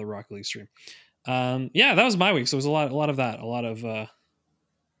have another Rocket League stream. Yeah, that was my week. So it was a lot of that, a lot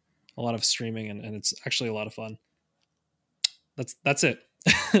of streaming, and it's actually a lot of fun. That's it.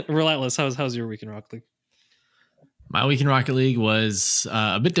 Relentless. How's your week in Rocket League? My week in Rocket League was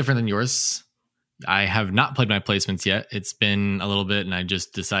a bit different than yours. I have not played my placements yet. It's been a little bit, and I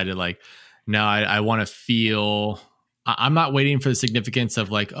just decided no, I want to feel. I'm not waiting for the significance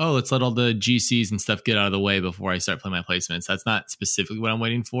of let's let all the GCs and stuff get out of the way before I start playing my placements. That's not specifically what I'm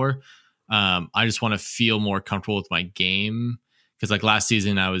waiting for. I just want to feel more comfortable with my game, because last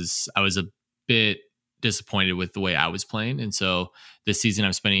season I was a bit disappointed with the way I was playing, and so this season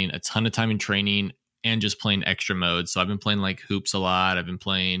I'm spending a ton of time in training and just playing extra modes. So I've been playing hoops a lot. I've been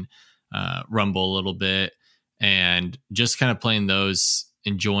playing Rumble a little bit, and just kind of playing those,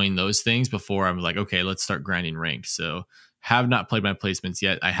 enjoying those things before I'm okay, let's start grinding ranked. So have not played my placements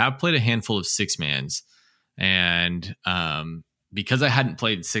yet. I have played a handful of 6-mans, and because I hadn't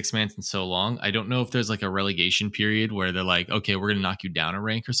played 6-mans in so long, I don't know if there's a relegation period where they're okay, we're going to knock you down a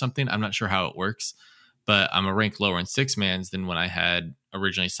rank or something. I'm not sure how it works, but I'm a rank lower in 6-mans than when I had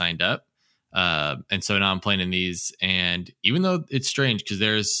originally signed up. And so now I'm playing in these, and even though it's strange because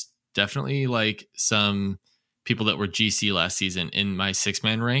there's definitely some people that were GC last season in my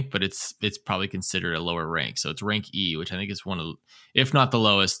 6-man rank, but it's probably considered a lower rank. So it's rank E, which I think is one of, if not the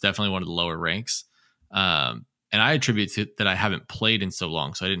lowest, definitely one of the lower ranks. And I attribute to that I haven't played in so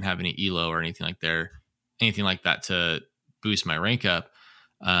long, so I didn't have any elo or anything like that to boost my rank up.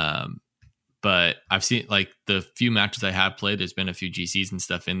 But I've seen the few matches I have played, there's been a few GCs and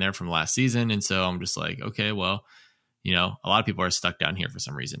stuff in there from last season. And so I'm just okay, well, a lot of people are stuck down here for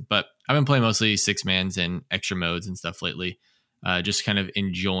some reason. But I've been playing mostly 6-mans and extra modes and stuff lately, just kind of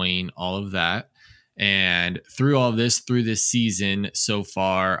enjoying all of that. And through all of this, through this season so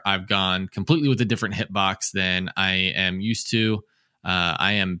far, I've gone completely with a different hitbox than I am used to.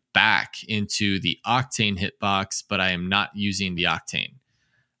 I am back into the Octane hitbox, but I am not using the Octane.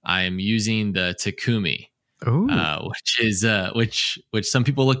 I am using the Takumi, which is which some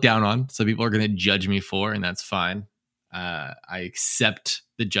people look down on. Some people are going to judge me for, and that's fine. I accept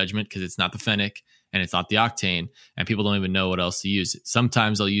the judgment because it's not the Fennec and it's not the Octane, and people don't even know what else to use.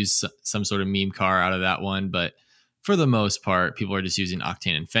 Sometimes I'll use some sort of meme car out of that one, but for the most part, people are just using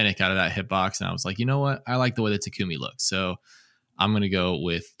Octane and Fennec out of that hitbox. And I was you know what? I like the way the Takumi looks, so I'm going to go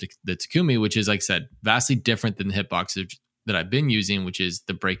with the Takumi, which is, like I said, vastly different than the hitboxes that I've been using, which is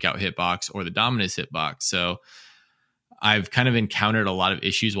the Breakout hitbox or the Dominus hitbox. So I've kind of encountered a lot of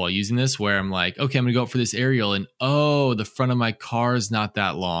issues while using this where I'm okay, I'm going to go for this aerial, and the front of my car is not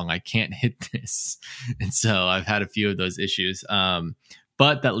that long. I can't hit this. And so I've had a few of those issues.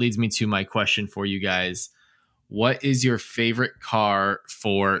 But that leads me to my question for you guys. What is your favorite car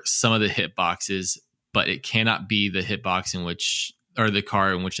for some of the hitboxes, but it cannot be the hitbox in which, or the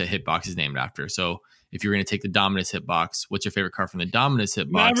car in which that hitbox is named after? So if you're going to take the Dominus hitbox, what's your favorite car from the Dominus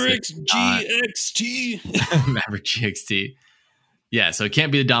hitbox? Maverick GXT. Maverick GXT. Yeah, so it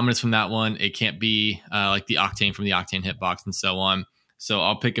can't be the Dominus from that one. It can't be the Octane from the Octane hitbox and so on. So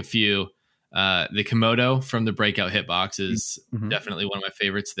I'll pick a few. The Komodo from the Breakout hitbox is definitely one of my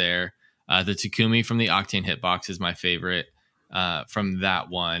favorites there. The Takumi from the Octane hitbox is my favorite from that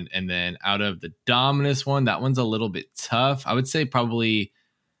one. And then out of the Dominus one, that one's a little bit tough. I would say probably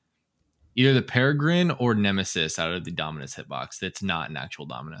either the Peregrine or Nemesis out of the Dominus hitbox. That's not an actual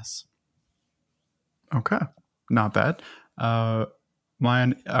Dominus. Okay. Not bad.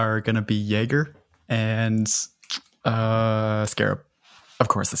 Mine are going to be Jaeger and Scarab. Of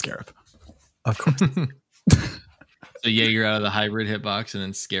course, the Scarab. Of course. So Jaeger out of the hybrid hitbox and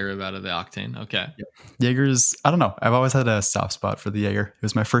then Scarab out of the Octane. Okay. Yep. Jaeger's, I don't know. I've always had a soft spot for the Jaeger. It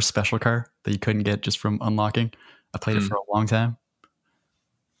was my first special car that you couldn't get just from unlocking. I played it for a long time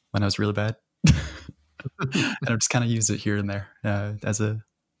when I was really bad. And I've just kind of used it here and there as a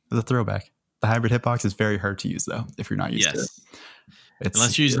throwback. The hybrid hitbox is very hard to use, though, if you're not used to it.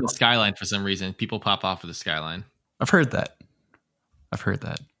 Unless you're using the Skyline for some reason. People pop off of the Skyline. I've heard that. I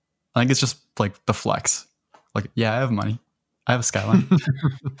think it's just the flex. Yeah, I have money. I have a Skyline.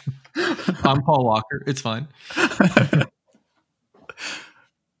 I'm Paul Walker. It's fine.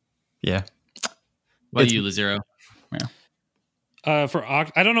 Yeah. What about you, Lazero? Yeah.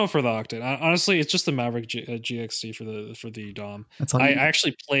 I don't know for the Octane. Honestly, it's just the Maverick GXT for the Dom. I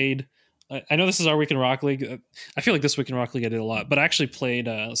actually played I know this is our week in Rocket League. I feel like this week in Rocket League I did a lot, but I actually played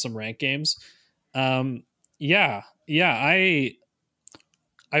some ranked games. Yeah,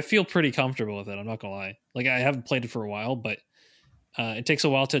 I feel pretty comfortable with it. I'm not gonna lie. Like I haven't played it for a while, but it takes a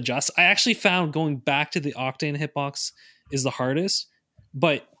while to adjust. I actually found going back to the Octane hitbox is the hardest,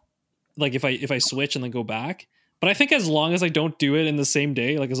 but like if I switch and then go back. But I think as long as I don't do it in the same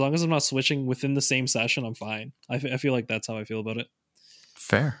day, like as long as I'm not switching within the same session, I'm fine. I feel like that's how I feel about it.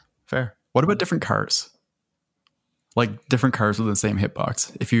 Fair. What about different cars? Like different cars with the same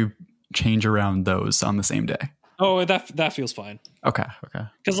hitbox. If you change around those on the same day. Oh, that feels fine. Okay.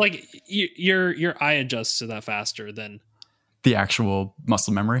 Because like your eye adjusts to that faster than the actual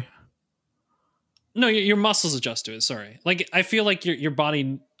muscle memory. No, your muscles adjust to it. Sorry, like I feel like your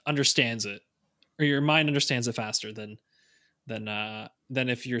body understands it, or your mind understands it faster than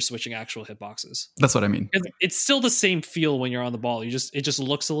if you're switching actual hitboxes. That's what I mean. It's still the same feel when you're on the ball. It just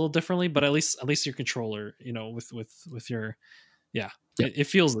looks a little differently, but at least your controller, with your it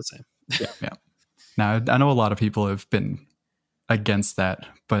feels the same. Yeah. Now I know a lot of people have been against that,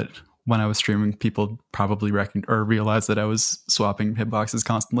 but when I was streaming, people probably realized that I was swapping hitboxes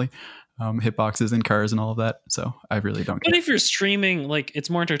constantly, hitboxes in cars and all of that. So I really don't care. But if you're streaming, like it's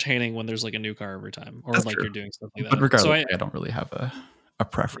more entertaining when there's like a new car every time, or That's like true. You're doing stuff like that. But regardless, So I don't really have a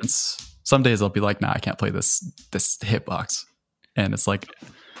preference. Some days I'll be like, nah, I can't play this hitbox, and it's like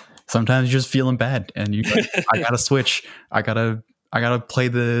sometimes you're just feeling bad, and you I gotta switch. I gotta play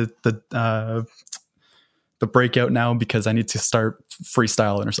the breakout now because I need to start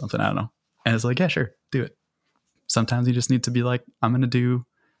freestyling or something. I don't know. And it's like, yeah, sure, do it. Sometimes you just need to be like, I'm going to do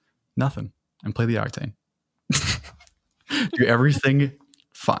nothing and play the Octane. Do everything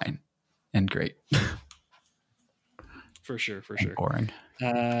fine and great. For sure. Boring.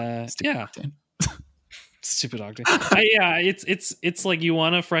 Yeah. Stupid Octane. Yeah, it's like you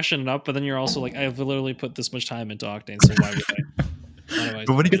want to freshen it up, but then you're also like, I've literally put this much time into Octane, so why would I?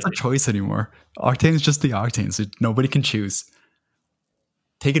 Nobody gets a choice anymore. Octane is just the Octane, so nobody can choose.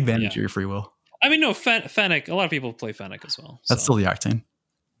 Take advantage of your free will. I mean, no, Fennec. A lot of people play Fennec as well. That's still the Octane.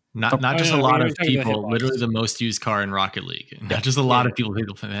 Not just a lot of people. Literally the most used car in Rocket League. Not just a lot of people play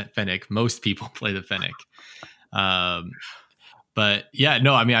the Fennec. Most people play the Fennec. But yeah,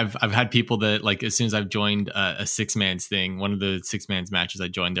 no. I mean, I've had people that like as soon as I've joined a 6-man's thing, one of the 6-man's matches I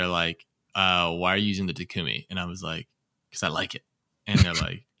joined, they're like, "Why are you using the Takumi?" And I was like, "Because I like it." And they're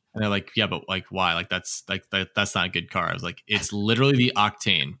like, yeah, but like, why? Like, that's not a good car. I was like, it's literally the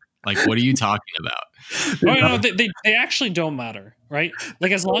Octane. Like, what are you talking about? No, they actually don't matter, right?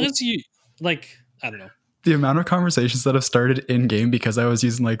 Like, as long as you like, I don't know. The amount of conversations that have started in game because I was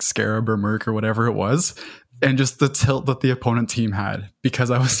using like Scarab or Merc or whatever it was, and just the tilt that the opponent team had because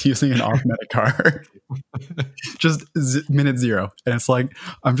I was using an off-meta car. Just minute 0, and it's like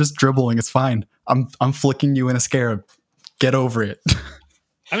I'm just dribbling. It's fine. I'm flicking you in a Scarab. Get over it.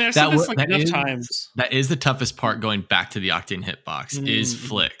 I mean, I've said this like enough times. That is the toughest part going back to the Octane hitbox is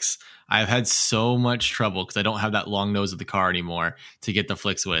flicks. I've had so much trouble because I don't have that long nose of the car anymore to get the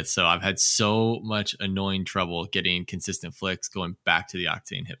flicks with. So I've had so much annoying trouble getting consistent flicks going back to the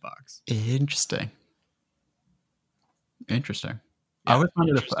Octane hitbox. Interesting. Yeah, I always find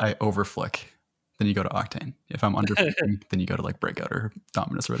if I over flick, then you go to Octane. If I'm under flicking, then you go to like Breakout or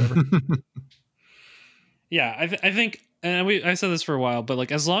Dominus or whatever. Yeah, I think, and I said this for a while, but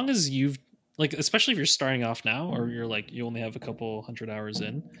like as long as you've like, especially if you're starting off now, or you're like you only have a couple hundred hours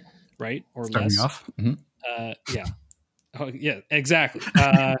in, right, or starting less. Off. Mm-hmm. Yeah. Oh, yeah, exactly.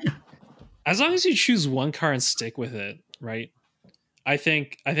 As long as you choose one car and stick with it, right? I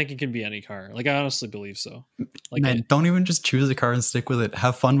think it can be any car. Like I honestly believe so. Like, man, don't even just choose a car and stick with it.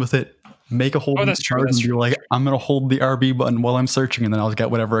 Have fun with it. Make a whole bunch of cars and be like, I'm gonna hold the RB button while I'm searching, and then I'll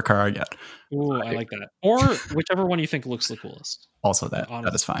get whatever car I get. Ooh, I like that. Or whichever one you think looks the coolest. Also, that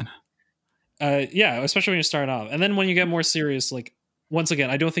is fine. Yeah, especially when you're starting off, and then when you get more serious, like once again,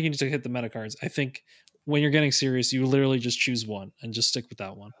 I don't think you need to hit the meta cards. I think when you're getting serious, you literally just choose one and just stick with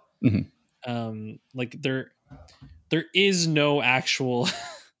that one. Mm-hmm. Like there is no actual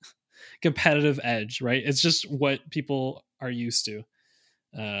competitive edge, right? It's just what people are used to.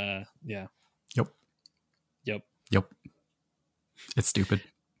 Yeah. Yep. It's stupid.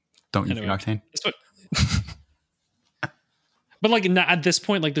 Don't use the Octane. But like at this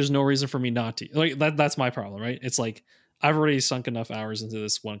point, like there's no reason for me not to. Like that's my problem, right? It's like I've already sunk enough hours into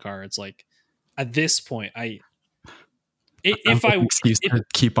this one car. It's like at this point, if I excuse to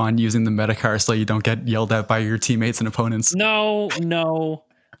keep on using the meta car so you don't get yelled at by your teammates and opponents. No.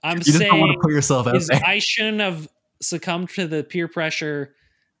 I'm you just saying don't want to put yourself out there. I shouldn't have succumbed to the peer pressure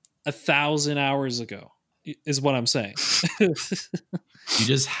 1,000 hours ago. is what I'm saying. You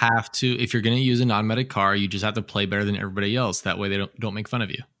just have to, if you're going to use a non-meta car, you just have to play better than everybody else. That way they don't make fun of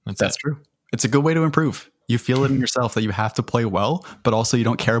you. That's true. It's a good way to improve. You feel it in yourself that you have to play well, but also you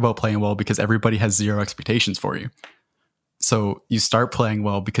don't care about playing well because everybody has zero expectations for you. So you start playing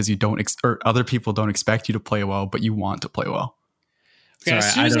well because you don't, or other people don't expect you to play well, but you want to play well. Okay,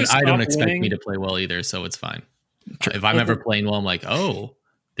 sorry, I don't expect me to play well either, so it's fine. True. If I'm ever playing well, I'm like, oh,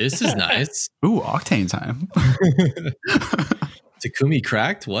 this is nice. Ooh, Octane time. Takumi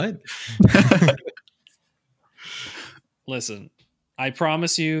cracked? What? Listen, I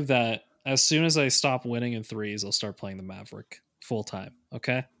promise you that as soon as I stop winning in threes, I'll start playing the Maverick full time.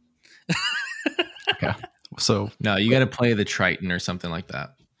 Okay. Okay. So no, you got to play the Triton or something like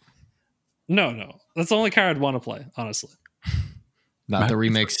that. No, that's the only card I'd want to play, honestly. Not the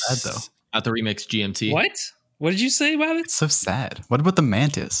remix, though. Not the remix GMT. What did you say about it? It's so sad. What about the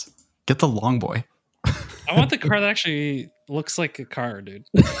Mantis? Get the Long Boy. I want the car that actually looks like a car, dude.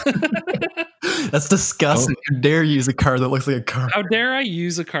 That's disgusting. How dare you use a car that looks like a car? How dare I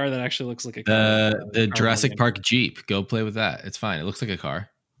use a car that actually looks like a car? The Jurassic Park Jeep. Go play with that. It's fine. It looks like a car.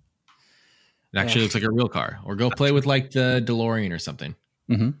 It actually looks like a real car. Or go play with like the DeLorean or something.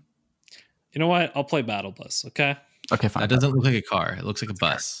 Mm-hmm. You know what? I'll play Battle Bus. Okay. Okay, fine. That doesn't look like a car. It looks like a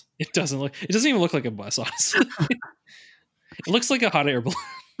bus. It doesn't even look like a bus, honestly. It looks like a hot air balloon.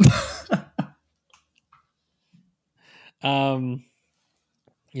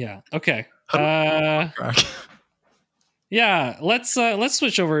 Yeah. Okay. Yeah. Let's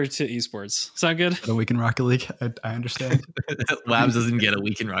switch over to esports. Sound good? A week in Rocket League. I understand. Wabs doesn't get a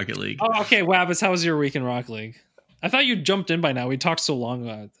week in Rocket League. Oh, okay. Wabs, how was your week in Rocket League? I thought you jumped in by now. We talked so long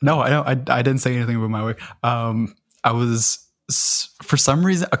about it. No, I didn't say anything about my week. I was, for some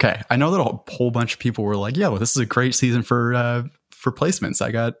reason, okay. I know that a whole bunch of people were like, "Yo, this is a great season for placements." I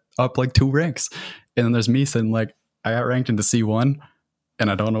got up like 2 ranks, and then there's me saying like, I got ranked into C1,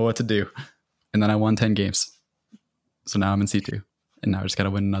 and I don't know what to do. And then I won 10 games, so now I'm in C2, and now I just got to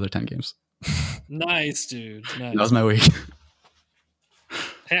win another 10 games. Nice, dude. Nice. That was my week.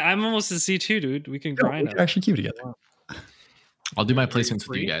 Hey, I'm almost in C2, dude. We can grind. We can actually keep together. I'll do my placements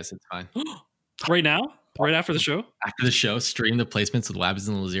with you guys. It's fine. Right now? Right after the show? After the show, stream the placements with Wabs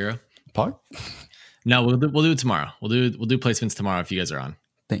and Lazero. Pog? No, we'll do it tomorrow. We'll do placements tomorrow if you guys are on.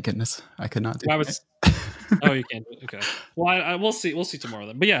 Thank goodness. I could not do it. Oh, you can't do it. Okay. Well, we'll see. We'll see tomorrow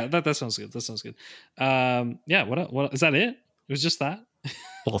then. But yeah, that sounds good. That sounds good. Yeah. What is that? It was just that.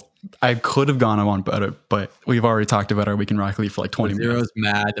 Well, I could have gone on about it, but we've already talked about our week in Rocket League for like 20 minutes. Zero's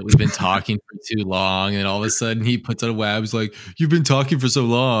mad that we've been talking for too long, and all of a sudden he puts out a Wabs like, "You've been talking for so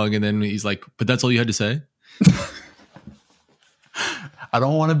long," and then he's like, "But that's all you had to say." I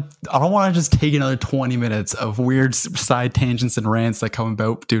don't want to just take another 20 minutes of weird side tangents and rants that come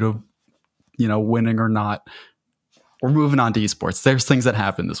about due to, winning or not. We're moving on to esports. There's things that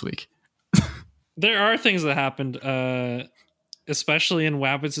happened this week. There are things that happened, especially in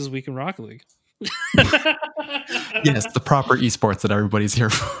Wabbits' week in Rocket League. Yes, the proper esports that everybody's here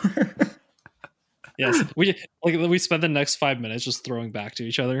for. Yes, we spend the next 5 minutes just throwing back to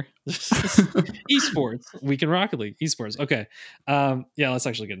each other. Esports, week in Rocket League, esports. Okay, yeah, let's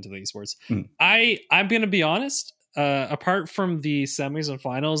actually get into the esports. I'm gonna be honest. Apart from the semis and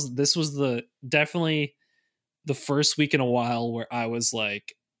finals, this was definitely the first week in a while where I was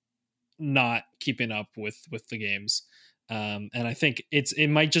like not keeping up with the games. And I think it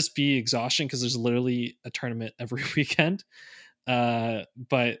might just be exhaustion because there's literally a tournament every weekend.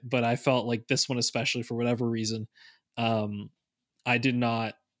 But I felt like this one, especially for whatever reason, I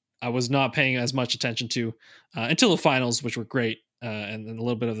was not paying as much attention to until the finals, which were great, and a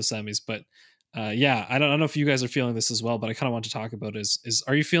little bit of the semis. But yeah, I don't know if you guys are feeling this as well, but I kind of want to talk about is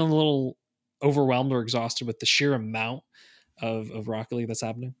are you feeling a little overwhelmed or exhausted with the sheer amount of Rocket League that's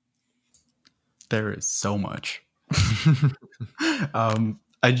happening? There is so much.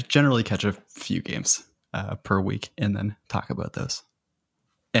 I generally catch a few games per week and then talk about those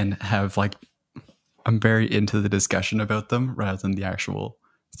and have I'm very into the discussion about them rather than the actual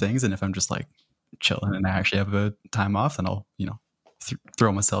things. And if I'm just like chilling and I actually have a time off, then I'll,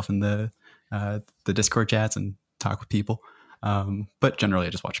 throw myself in the Discord chats and talk with people. But generally I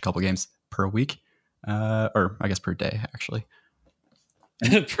just watch a couple games per week, or I guess per day actually.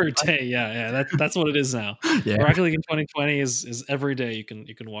 Per day, yeah. That's what it is now. Yeah. Rocket League in 2020 is every day you can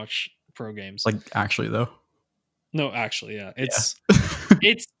watch pro games. Like actually though. No, actually, yeah.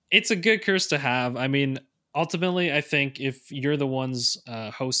 It's a good curse to have. I mean, ultimately, I think if you're the ones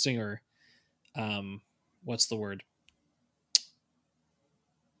hosting or what's the word?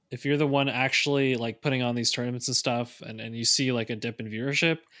 if you're the one actually like putting on these tournaments and stuff, and you see like a dip in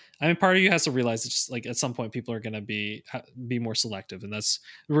viewership, I mean, part of you has to realize it's just like at some point people are going to be more selective, and that's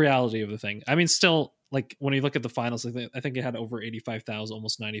the reality of the thing. I mean, still, like when you look at the finals, I think it had over 85,000,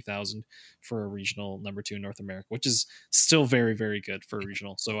 almost 90,000 for a regional number 2 in North America, which is still very, very good for a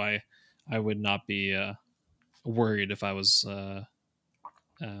regional. So I would not be worried if I was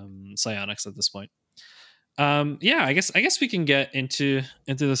Psyonix at this point. Yeah, I guess we can get into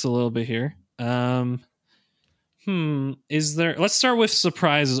this a little bit here. Is there, let's start with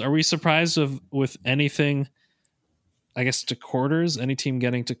surprises. Are we surprised with anything, I guess, to quarters? Any team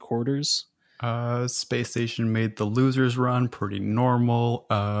getting to quarters? Space Station made the losers run pretty normal.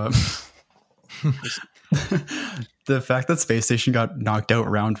 The fact that Space Station got knocked out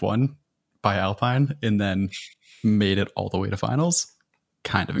round 1 by Alpine and then made it all the way to finals,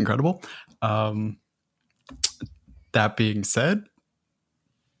 kind of incredible. That being said,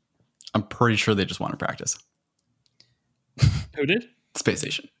 I'm pretty sure they just want to practice. Who did? Space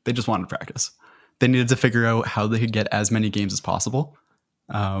Station. They just wanted to practice. They needed to figure out how they could get as many games as possible.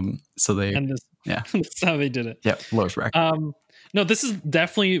 So they, that's how they did it. Yeah, lowest bracket. No, this is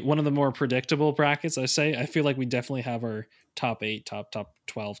definitely one of the more predictable brackets. I feel like we definitely have our top 8, top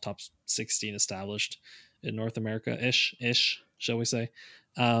 12, top 16 established in North America ish, shall we say?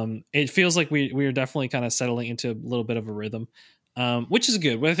 It feels like we are definitely kind of settling into a little bit of a rhythm, which is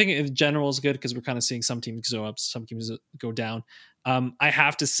good. But I think in general is good because we're kind of seeing some teams go up, some teams go down. I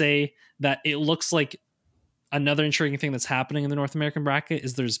have to say that it looks like another intriguing thing that's happening in the North American bracket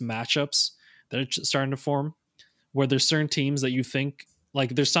is there's matchups that are starting to form where there's certain teams that you think,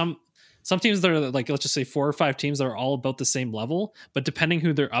 like there's some teams that are like, let's just say 4 or 5 teams that are all about the same level, but depending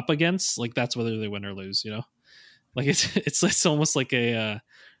who they're up against, like that's whether they win or lose, you know? Like it's almost like I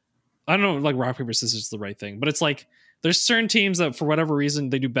don't know, like rock, paper, scissors is the right thing, but it's like there's certain teams that for whatever reason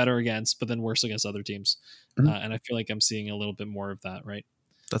they do better against, but then worse against other teams. Mm-hmm. And I feel like I'm seeing a little bit more of that, right?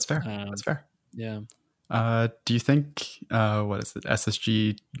 That's fair. That's fair. Yeah. Do you think what is it?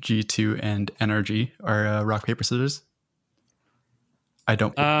 SSG, G2, and NRG are rock, paper, scissors? I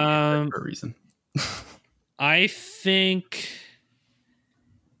don't for a reason. I think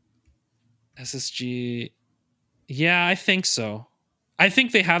SSG. Yeah, I think so. I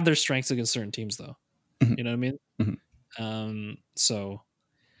think they have their strengths against certain teams, though. Mm-hmm. You know what I mean? Mm-hmm. So,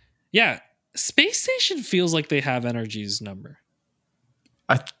 yeah, Space Station feels like they have NRG's number.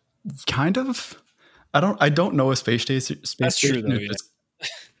 I don't know if Space Station That's true, though, is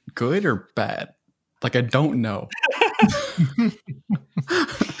good or bad. Like, I don't know.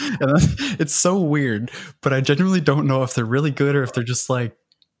 It's so weird, but I genuinely don't know if they're really good or if they're just like,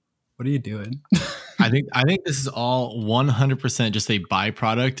 what are you doing? I think this is all 100% just a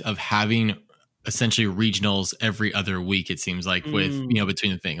byproduct of having essentially regionals every other week. It seems like with,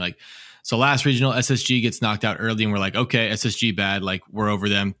 between the thing, like, so last regional SSG gets knocked out early and we're like, okay, SSG bad. Like we're over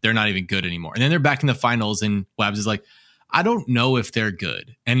them. They're not even good anymore. And then they're back in the finals and Wabs is like, I don't know if they're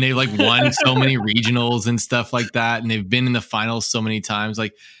good. And they like won so many regionals and stuff like that. And they've been in the finals so many times.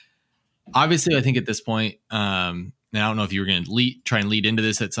 Like, obviously I think at this point, and I don't know if you were going to try and lead into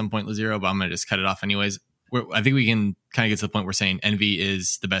this at some point, Lazero, but I'm going to just cut it off anyways. I think we can kind of get to the point where saying Envy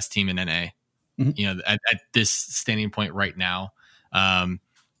is the best team in NA. Mm-hmm. You know, at this standing point right now,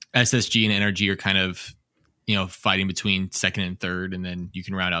 SSG and NRG are kind of, fighting between second and third, and then you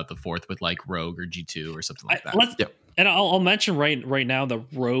can round out the fourth with like Rogue or G2 or something like that. Yep. And I'll mention right now that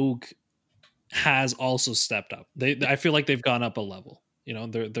Rogue has also stepped up. I feel like they've gone up a level. You know,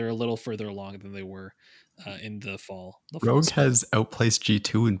 they're a little further along than they were in the fall. Rogue has outplaced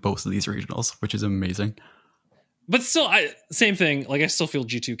G2 in both of these regionals, which is amazing. But still, same thing. Like I still feel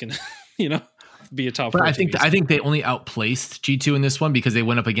G2 can, be a top. But I think they only outplaced G2 in this one because they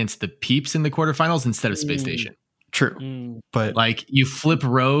went up against the Peeps in the quarterfinals instead of Space Station. True, but like you flip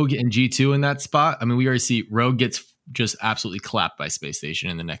Rogue and G2 in that spot. I mean, we already see Rogue gets just absolutely clapped by Space Station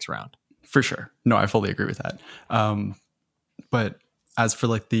in the next round. For sure. No, I fully agree with that. But as for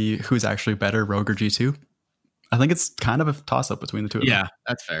like the who's actually better, Rogue or G2, I think it's kind of a toss up between the two of them. Yeah,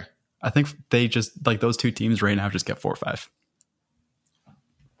 that's fair. I think they just like those two teams right now just get 4 or 5.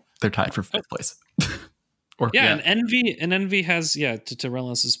 They're tied for 5th place. And Envy has, to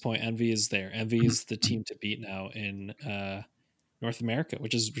Relentless's point, Envy is there. Envy is the team to beat now in North America,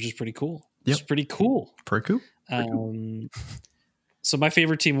 which is pretty cool. Yep. It's pretty cool. Pretty cool. So my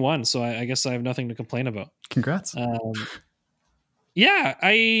favorite team won, so I guess I have nothing to complain about. Congrats. Yeah,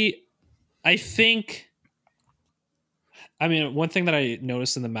 I think. I mean, one thing that I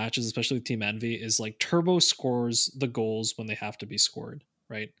noticed in the matches, especially with Team Envy, is like Turbo scores the goals when they have to be scored,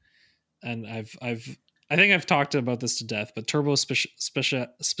 right? And I think I've talked about this to death, but Turbo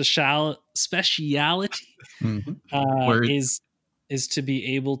speciality is to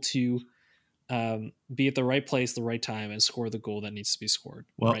be able to be at the right place, the right time, and score the goal that needs to be scored.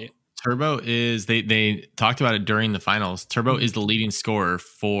 Well, right? Turbo is they talked about it during the finals. Turbo is the leading scorer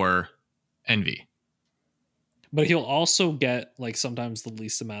for Envy. But he'll also get like sometimes the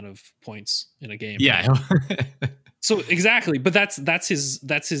least amount of points in a game. Yeah. So exactly, but that's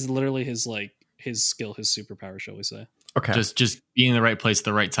his literally his like his skill, his superpower, shall we say? Okay. Just being in the right place at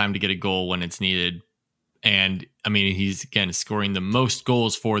the right time to get a goal when it's needed. And I mean, he's again scoring the most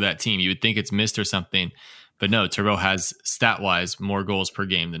goals for that team. You would think it's missed or something, but no, Turbo has stat wise more goals per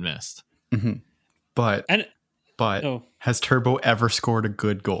game than missed. Mm-hmm. But has Turbo ever scored a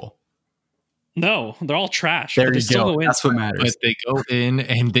good goal? No, they're all trash. There you go. That's what matters. But they go in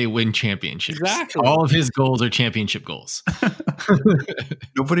and they win championships. Exactly. All of his goals are championship goals.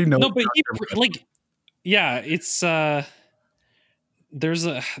 Nobody knows. No, but it's there's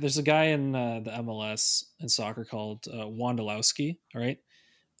a guy in the MLS in soccer called Wondolowski, all right?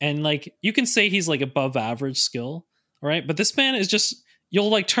 And like you can say he's like above average skill, all right? But this man is just, you'll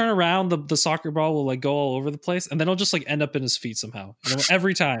like turn around, the soccer ball will like go all over the place, and then it'll just like end up in his feet somehow,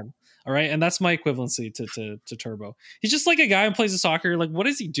 every time. All right. And that's my equivalency to Turbo. He's just like a guy who plays a soccer. Like, what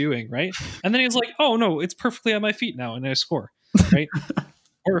is he doing? Right. And then he's like, oh no, it's perfectly at my feet now. And I score. Right.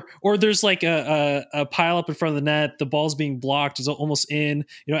 or there's like a pile up in front of the net. The ball's being blocked. It's almost in,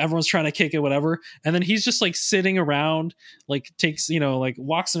 everyone's trying to kick it, whatever. And then he's just like sitting around, like takes, like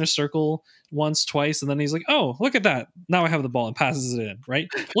walks in a circle once, twice. And then he's like, oh, look at that. Now I have the ball, and passes it in. Right.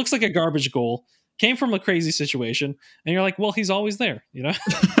 Looks like a garbage goal. Came from a crazy situation, and you're like, well, he's always there,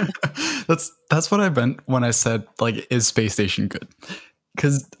 That's what I meant when I said, like, is Space Station good?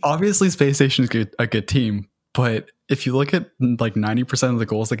 Because obviously Space Station is a good team, but if you look at like 90% of the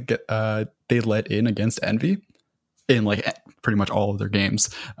goals that they let in against Envy in like pretty much all of their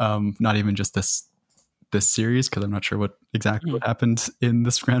games, not even just this series, because I'm not sure what happened in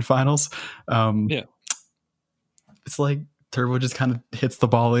this grand finals. It's like Turbo just kind of hits the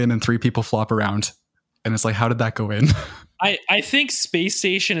ball in and three people flop around. And it's like, how did that go in? I think Space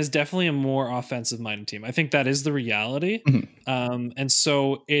Station is definitely a more offensive-minded team. I think that is the reality. Mm-hmm. And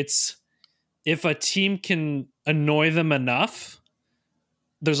so it's, if a team can annoy them enough,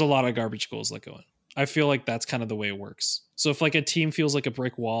 there's a lot of garbage goals that go in. I feel like that's kind of the way it works. So if like a team feels like a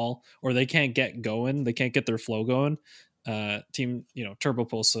brick wall, or they can't get going, they can't get their flow going, team, Turbo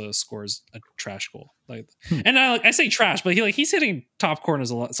Pulsa scores a trash goal. Like, and I say trash, but he's hitting top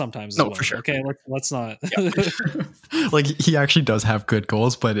corners a lot sometimes. No, as well. For sure. Okay, let's not. Yeah. Like, he actually does have good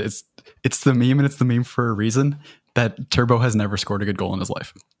goals, but it's the meme, and it's the meme for a reason, that Turbo has never scored a good goal in his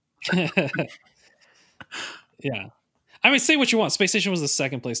life. Yeah. I mean, say what you want. Space Station was the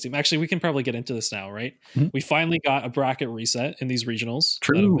second place team. Actually, we can probably get into this now, right? Mm-hmm. We finally got a bracket reset in these regionals.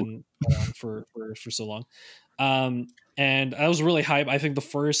 True. That have been around for so long. And I was really hyped. I think the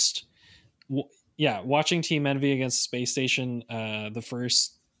first, watching Team Envy against Space Station, the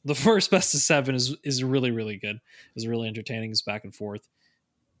first best of 7 is really, really good. It was really entertaining. It's back and forth.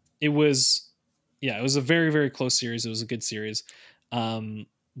 It was a very, very close series. It was a good series.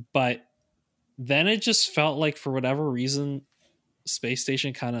 But then it just felt like, for whatever reason, Space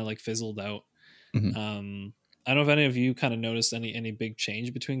Station kind of like fizzled out. Mm-hmm. I don't know if any of you kind of noticed any big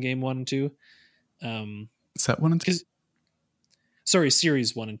change between game 1 and 2. Set 1 and 2? Sorry,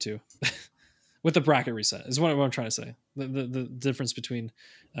 series 1 and 2. With the bracket reset is what I'm trying to say. The difference between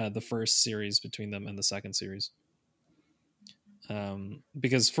the first series between them and the second series.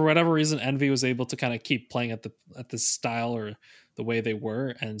 Because for whatever reason, Envy was able to kind of keep playing at the style or the way they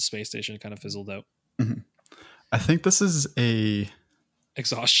were, and Space Station kind of fizzled out. Mm-hmm. I think this is a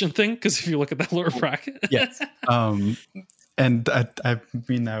exhaustion thing, because if you look at that lower bracket, yes. And I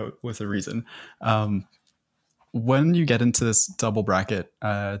mean that with a reason. When you get into this double bracket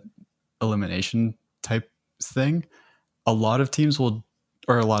elimination type thing, a lot of teams will,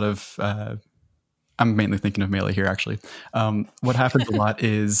 or a lot of, I'm mainly thinking of Melee here, actually. What happens a lot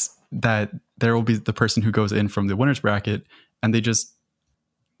is that there will be the person who goes in from the winner's bracket, and they just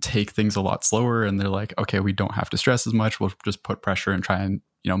take things a lot slower, and they're like, okay, we don't have to stress as much. We'll just put pressure and try and,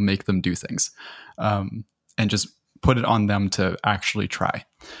 make them do things, and just put it on them to actually try.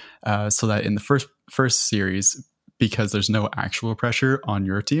 So that in the first series, because there's no actual pressure on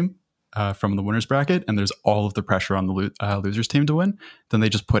your team from the winner's bracket, and there's all of the pressure on the loser's team to win, then they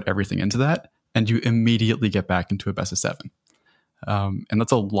just put everything into that, and you immediately get back into a best of 7. And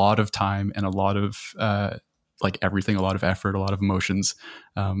that's a lot of time and a lot of like everything, a lot of effort, a lot of emotions,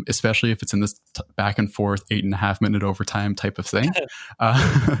 especially if it's in this back and forth 8.5 minute overtime type of thing.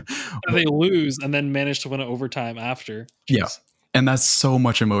 They lose and then manage to win it overtime after. Jeez. Yeah. And that's so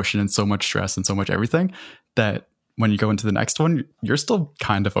much emotion and so much stress and so much everything that when you go into the next one, you're still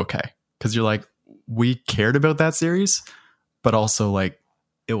kind of okay. Because you're like, we cared about that series, but also like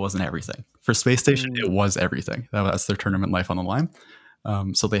it wasn't everything. For Space Station, it was everything. That's their tournament life on the line.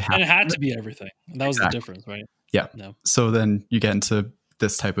 So they had, and it had to be everything. And that was the difference, right? Yeah. No. So then you get into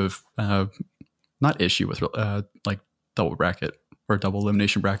this type of not issue with like double bracket or double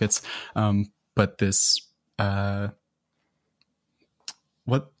elimination brackets, but this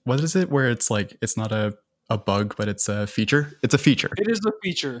what is it where it's like it's not a bug, but it's a feature. It's a feature. It is a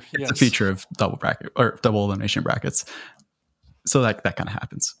feature. It's a feature of double bracket or double elimination brackets. So that kind of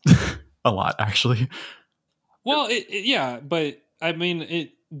happens a lot, actually. Well, yeah, but I mean,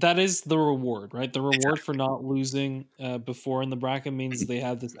 that is the reward, right? The reward for not losing before in the bracket means they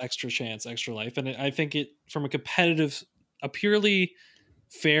have this extra chance, extra life, and I think it from a purely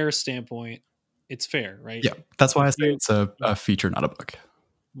fair standpoint, it's fair, right? Yeah, that's why I say it's a feature, not a bug.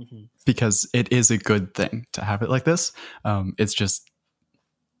 Mm-hmm. Because it is a good thing to have it like this. It's just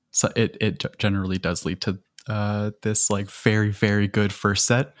it generally does lead to this like very, very good first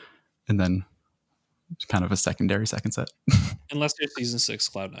set, and then kind of a secondary second set. Unless you're season 6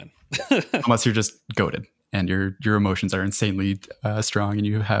 Cloud9. Unless you're just goated and your emotions are insanely strong and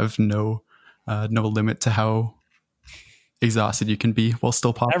you have no limit to how exhausted you can be while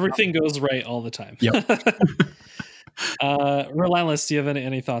still popping. Everything goes right all the time. Yep. Relentless, do you have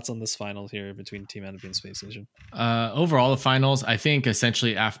any thoughts on this final here between Team Envy and Space Station? Overall, the finals, I think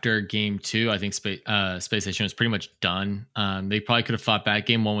essentially after game 2, I think Space Station was pretty much done. They probably could have fought back.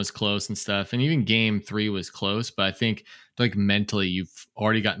 Game 1 was close and stuff, and even game 3 was close. But I think like mentally, you've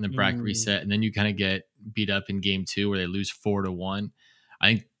already gotten the bracket reset, and then you kind of get beat up in game 2 where they lose 4-1.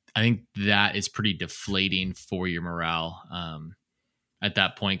 I think that is pretty deflating for your morale at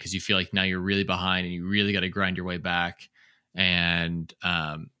that point, because you feel like now you're really behind and you really got to grind your way back. And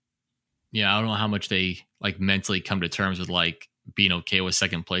I don't know how much they like mentally come to terms with like being okay with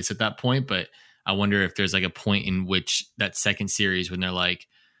second place at that point, but I wonder if there's like a point in which that second series when they're like,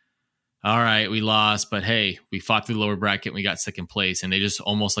 all right, we lost, but hey, we fought through the lower bracket and we got second place. And they just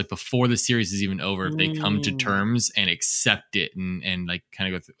almost like before the series is even over, if they come to terms and accept it and like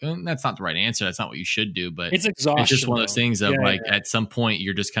kind of go through, that's not the right answer. That's not what you should do, but it's exhaustion. It's just one of those things of at some point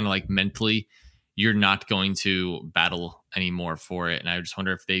you're just kind of like mentally, you're not going to battle anymore for it. And I just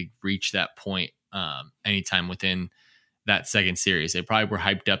wonder if they reach that point anytime within that second series. They probably were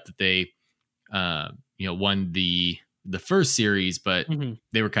hyped up that they, won the first series, but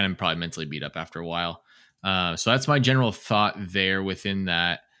they were kind of probably mentally beat up after a while. So that's my general thought there within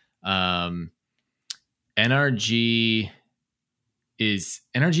that. NRG is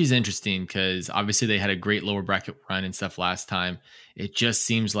interesting because obviously they had a great lower bracket run and stuff last time. It just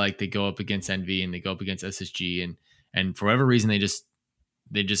seems like they go up against NV and they go up against SSG and for whatever reason they just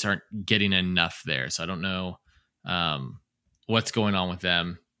aren't getting enough there. So I don't know what's going on with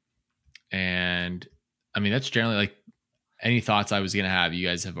them. And I mean, that's generally like any thoughts I was going to have, you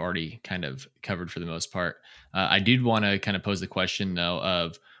guys have already kind of covered for the most part. I did want to kind of pose the question though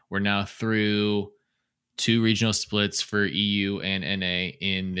of we're now through 2 regional splits for EU and NA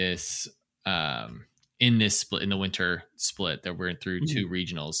in this split, in the winter split that we're through 2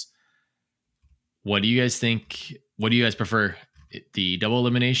 regionals. What do you guys think? What do you guys prefer? The double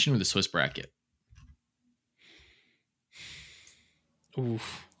elimination or the Swiss bracket?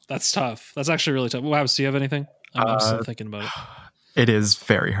 Oof, that's tough. That's actually really tough. Wabs, do you have anything? I'm still thinking about it. It is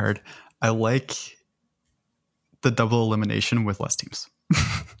very hard. I like the double elimination with less teams.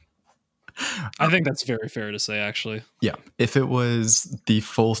 I think that's very fair to say, actually. Yeah. If it was the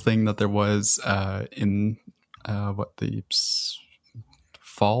full thing that there was in the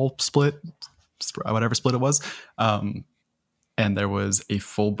fall split, whatever split it was, and there was a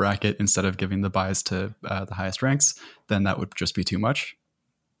full bracket instead of giving the buys to the highest ranks, then that would just be too much.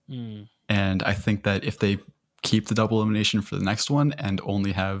 And I think that if they keep the double elimination for the next one and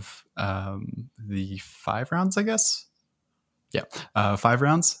only have the 5 rounds, I guess. Yeah, 5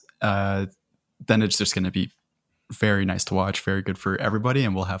 rounds. Then it's just going to be very nice to watch, very good for everybody,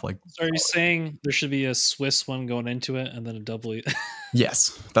 and we'll have like. So are you saying there should be a Swiss one going into it and then a double?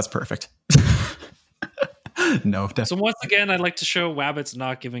 Yes, that's perfect. No, definitely. So once again, I'd like to show Wabbit's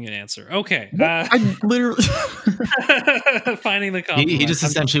not giving an answer. Okay, I literally finding the compromise. He just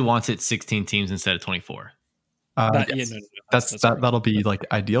essentially wants it 16 teams instead of 24. Yes. That'll be like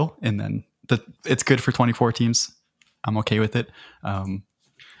ideal, and then it's good for 24 teams. I'm okay with it.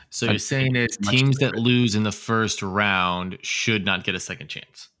 So you're saying is teams that lose in the first round should not get a second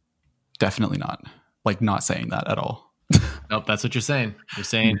chance? Definitely not. Like, not saying that at all. Nope, that's what you're saying. You're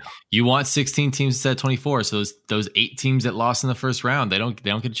saying you want 16 teams instead of 24. So those 8 teams that lost in the first round, they don't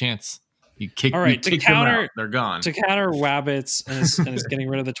get a chance. You kick, all right, you kick them out. They're gone. To counter Wabbits and is getting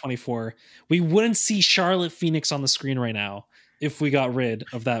rid of the 24, we wouldn't see Charlotte Phoenix on the screen right now if we got rid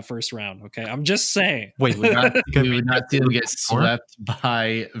of that first round. Okay, I'm just saying. Wait, we would not see them get swept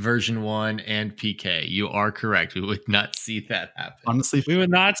by version 1 and PK. You are correct. We would not see that happen. Honestly, we would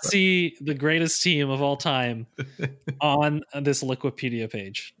not see the greatest team of all time on this Liquipedia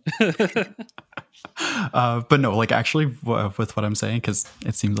page. But no, like, actually, with what I'm saying, because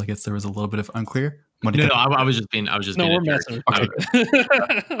it seems like there was a little bit of unclear. I was just being. We're messing.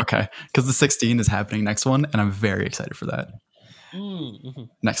 Okay, because the 16 is happening next one, and I'm very excited for that. Mm-hmm.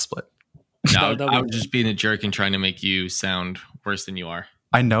 Next split. No, I was just being a jerk and trying to make you sound worse than you are.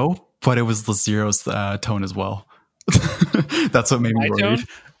 I know, but it was Lazero's tone as well. That's what made me worried.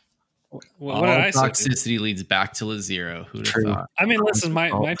 What did I say? Toxicity leads back to Lazero. Who'd have thought? I mean, listen,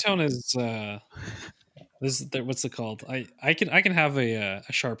 my tone is what's it called? I can have a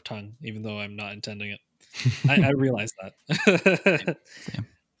sharp tongue, even though I'm not intending it. I realize that.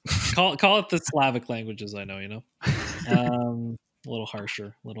 Call it the Slavic languages. I know, a little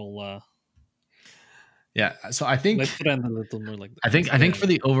harsher, little. Yeah, so I think let's put in a little more like. I think for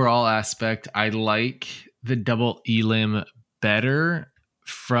the overall aspect, I like the double elim better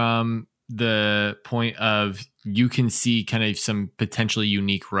from the point of you can see kind of some potentially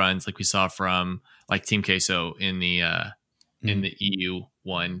unique runs like we saw from like Team Queso in the EU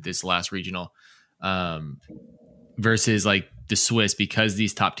one, this last regional, versus like the Swiss, because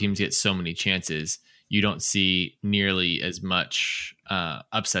these top teams get so many chances. You don't see nearly as much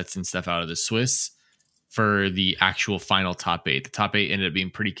upsets and stuff out of the Swiss for the actual final top 8. The top 8 ended up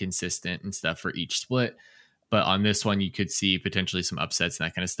being pretty consistent and stuff for each split. But on this one, you could see potentially some upsets and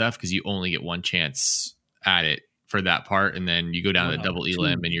that kind of stuff because you only get one chance at it for that part. And then you go down to the double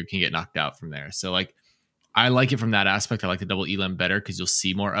elim and you can get knocked out from there. So like, I like it from that aspect. I like the double elim better because you'll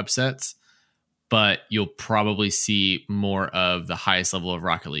see more upsets, but you'll probably see more of the highest level of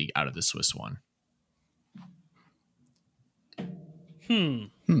Rocket League out of the Swiss one. I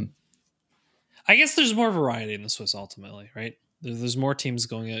guess there's more variety in the Swiss ultimately, right? There's more teams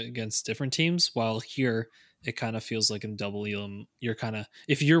going against different teams, while here it kind of feels like in double elim, you're kind of,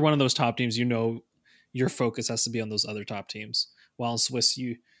 if you're one of those top teams, your focus has to be on those other top teams. While in Swiss,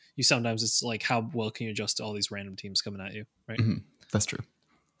 you sometimes it's like, how well can you adjust to all these random teams coming at you, right? Mm-hmm. That's true.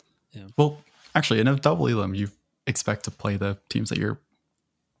 Yeah. Well, actually, in a double elim, you expect to play the teams that you're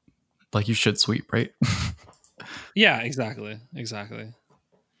like you should sweep, right? Yeah, exactly.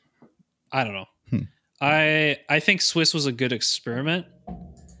 I don't know. I think Swiss was a good experiment.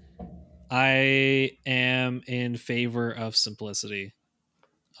 I am in favor of simplicity,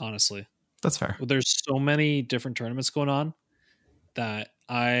 honestly. That's fair. There's so many different tournaments going on that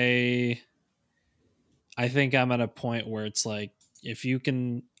I think I'm at a point where it's like, if you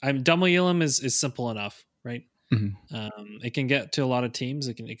can, double elim is simple enough, right? Mm-hmm. It can get to a lot of teams.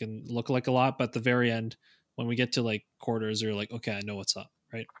 It can look like a lot, but at the very end, when we get to like quarters, you're like, okay, I know what's up,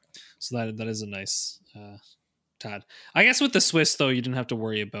 right? So that is a nice tad. I guess with the Swiss though, you didn't have to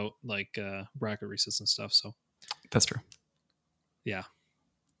worry about like bracket resets and stuff. So that's true. Yeah.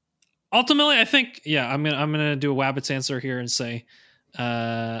 Ultimately, I think I'm gonna do a Wabbits answer here and say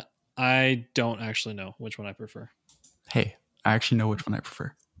I don't actually know which one I prefer. Hey, I actually know which one I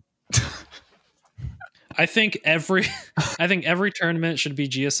prefer. I think every tournament should be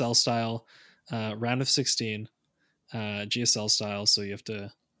GSL style, round of 16, GSL style. So you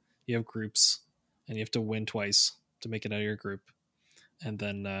have groups and you have to win twice to make it out of your group, and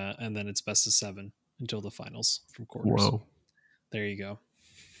then it's best of 7 until the finals from quarters. Whoa, there you go.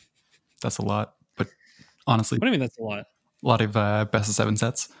 That's a lot, but honestly, what do you mean that's a lot? A lot of best of 7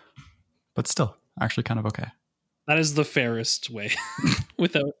 sets, but still actually kind of okay. That is the fairest way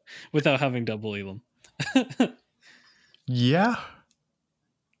without having double elim. Yeah,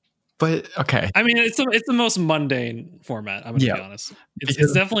 but okay. I mean, it's the most mundane format. I'm gonna be honest.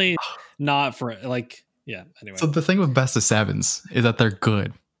 It's definitely not for like, yeah. Anyway, so the thing with best of 7s is that they're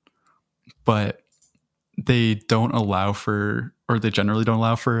good, but they don't allow for, or they generally don't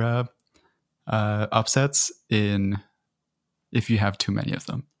allow for upsets if you have too many of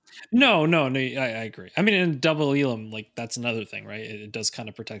them. No, I agree. I mean, in double elim, like that's another thing, right? It does kind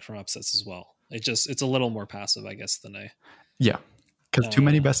of protect from upsets as well. It's a little more passive, I guess, than a. Yeah, because too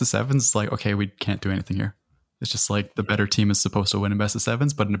many best of 7s, it's like, okay, we can't do anything here. It's just like the better team is supposed to win in best of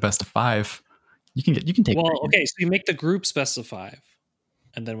 7s, but in a best of 5, you can take. Well, okay, so you make the groups best of 5,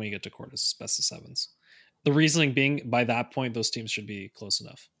 and then when you get to quarters, it's best of sevens. The reasoning being, by that point, those teams should be close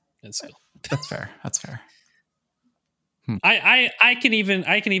enough in skill. That's fair. That's fair. I can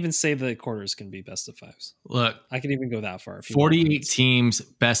even say the quarters can be best of fives. Look, I can even go that far. 48 teams,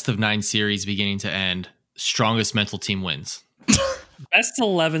 best of 9 series, beginning to end. Strongest mental team wins. Best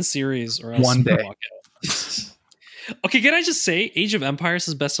 11 series, or else one day. Walk out. Okay, can I just say, Age of Empires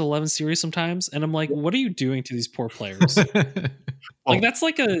is best of 11 series sometimes, and I'm like, what are you doing to these poor players? Like that's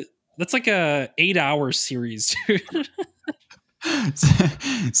like a 8-hour series, dude.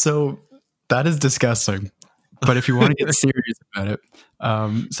 So that is disgusting. But if you want to get serious about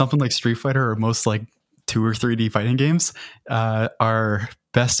it, something like Street Fighter or most like 2 or 3D fighting games are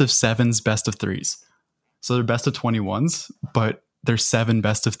best of 7s, best of 3s. So they're best of 21s, but they're 7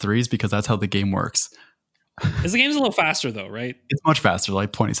 best of 3s because that's how the game works. Is the game's a little faster though, right? It's much faster,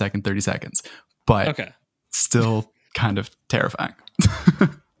 like 20 seconds, 30 seconds, but okay, still kind of terrifying.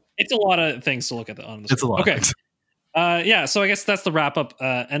 It's a lot of things to look at on the screen. It's a lot. Okay. Yeah, so I guess that's the wrap up.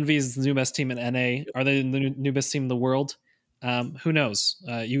 Envy's the new best team in NA. Are they the new best team in the world? Who knows?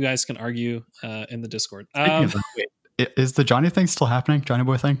 You guys can argue in the Discord. Is the Johnny thing still happening? Johnny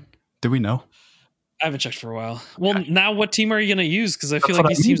Boy thing? Do we know? I haven't checked for a while. Well, now what team are you going to use? Because I feel like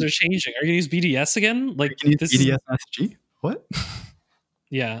these teams are changing. Are you going to use BDS again? Like this BDS SSG? What?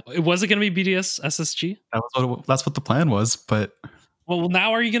 Yeah, was it going to be BDS SSG? That's what the plan was, but. Well,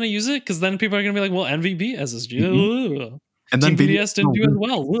 now are you going to use it? Because then people are going to be like, well, MVB SSG. Mm-hmm. And then BDS didn't do as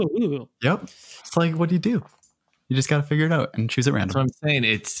well. Yep. It's like, what do? You just got to figure it out and choose at random. That's what I'm saying.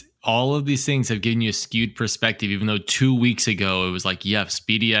 It's all of these things have given you a skewed perspective, even though 2 weeks ago it was like, yes,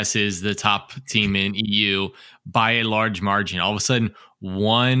 BDS is the top team in EU by a large margin. All of a sudden,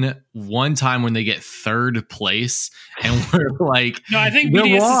 one time when they get third place and we're like, no, I think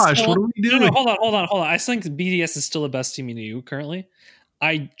BDS is still, what are we doing? No, hold on. I think BDS is still the best team in EU currently.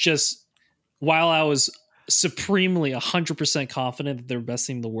 While I was supremely 100% confident that they're the best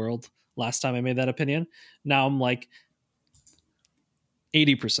team in the world last time I made that opinion, now I'm like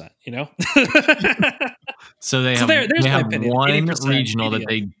 80%, you know? So they have one regional that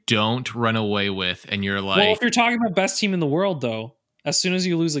they don't run away with, and you're like, well, if you're talking about best team in the world, though, as soon as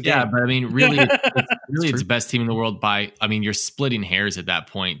you lose a game, yeah, but I mean, really, it's best team in the world by. I mean, you're splitting hairs at that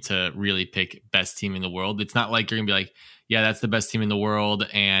point to really pick best team in the world. It's not like you're gonna be like, yeah, that's the best team in the world,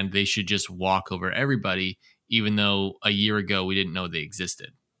 and they should just walk over everybody, even though a year ago we didn't know they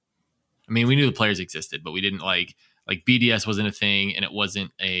existed. I mean, we knew the players existed, but we didn't like BDS wasn't a thing, and it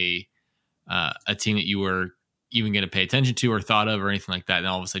wasn't a team that you were even going to pay attention to or thought of or anything like that. And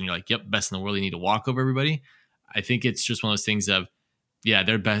all of a sudden you're like, yep, best in the world. You need to walk over everybody. I think it's just one of those things of, yeah,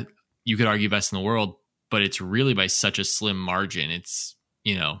 they're best. You could argue best in the world, but it's really by such a slim margin. It's,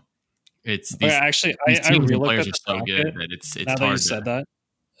 it's these, actually, these I teams relooked and players at are so bracket. good that it's now hard. That you said that,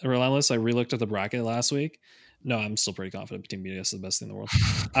 Relentless, I relooked at the bracket last week. No, I'm still pretty confident Team BDS is the best thing in the world.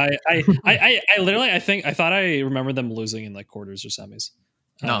 I literally, I thought I remembered them losing in like quarters or semis.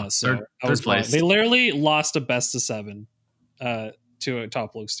 No, so third place. They literally lost a best of 7 to a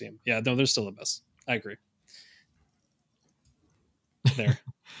top Lux team. Yeah, no, they're still the best. I agree. There,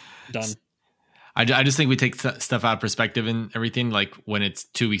 done. I just think we take stuff out of perspective and everything. Like when it's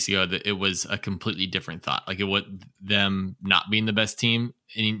 2 weeks ago, that it was a completely different thought. Like it would them not being the best team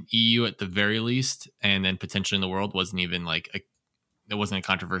in EU at the very least, and then potentially in the world wasn't even like it wasn't a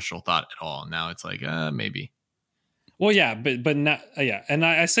controversial thought at all. Now it's like maybe. Well, yeah, but not yeah, and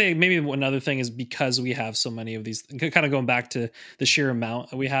I say maybe another thing is because we have so many of these. Kind of going back to the sheer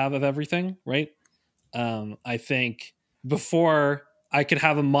amount that we have of everything, right? I think before I could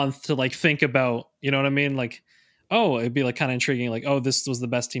have a month to like think about, you know what I mean? Like, oh, it'd be like kind of intriguing. Like, oh, this was the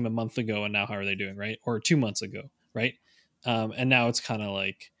best team a month ago, and now how are they doing, right? Or 2 months ago, right? And now it's kind of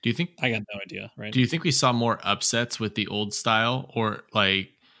like, do you think I got no idea, right? Do you think we saw more upsets with the old style, or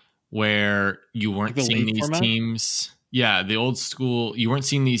like where you weren't like seeing these format? Teams? Yeah, the old school. You weren't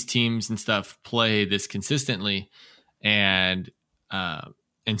seeing these teams and stuff play this consistently, and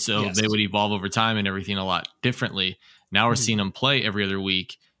so yes, they would evolve over time and everything a lot differently. Now we're seeing them play every other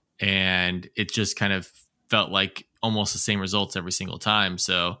week, and it just kind of felt like almost the same results every single time.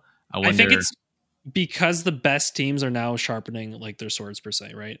 So I wonder. I think it's because the best teams are now sharpening like their swords per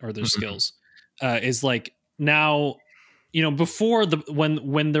se, right, or their skills. Is like now, before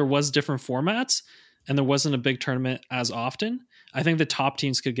when there was different formats and there wasn't a big tournament as often, I think the top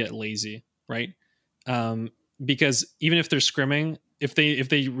teams could get lazy, right? Because even if they're scrimming, if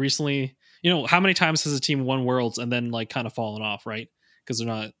they recently. How many times has a team won Worlds and then like kind of fallen off, right? Because they're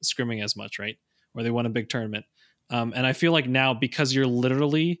not scrimming as much, right? Or they won a big tournament. And I feel like now, because you're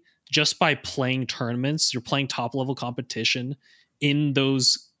literally just by playing tournaments, you're playing top level competition in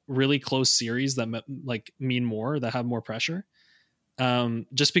those really close series that like mean more, that have more pressure.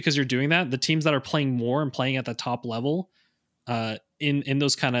 Just because you're doing that, the teams that are playing more and playing at the top level in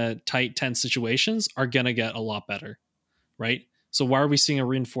those kind of tight, tense situations are going to get a lot better, right? So why are we seeing a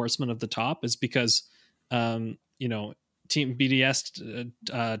reinforcement of the top? Is because, Team BDS,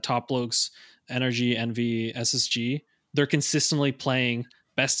 Top Blokes, Energy, Envy, SSG, they're consistently playing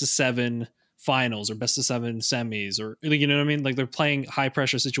best of 7 finals or best of 7 semis, or you know what I mean? Like they're playing high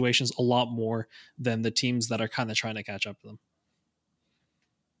pressure situations a lot more than the teams that are kind of trying to catch up to them.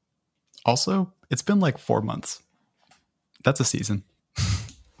 Also, it's been like 4 months. That's a season.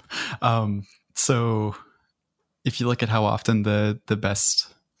 So if you look at how often the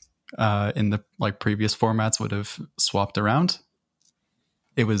best in the like previous formats would have swapped around,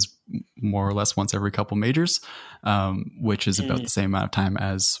 it was more or less once every couple majors, which is about the same amount of time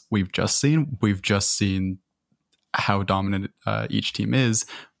as we've just seen. We've just seen how dominant each team is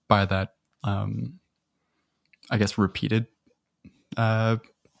by that, I guess, repeated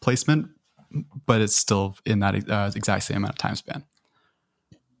placement, but it's still in that exact same amount of time span,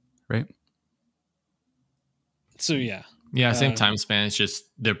 right? So yeah, same time span. It's just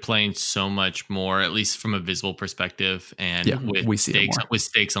they're playing so much more, at least from a visible perspective, and with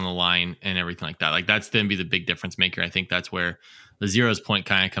stakes on the line and everything like that. Like that's going to be the big difference maker. I think that's where the zeros point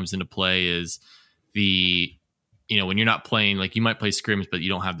kind of comes into play. Is the when you're not playing, like you might play scrims, but you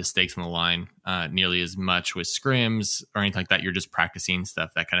don't have the stakes on the line nearly as much with scrims or anything like that. You're just practicing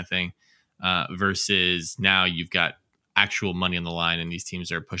stuff, that kind of thing. Versus now you've got actual money on the line, and these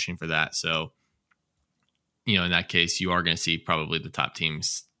teams are pushing for that. So, in that case, you are going to see probably the top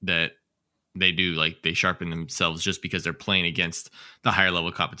teams that they sharpen themselves just because they're playing against the higher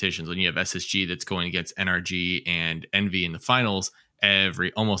level competitions. When you have SSG that's going against NRG and Envy in the finals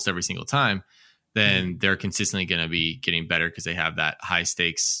almost every single time, then they're consistently going to be getting better because they have that high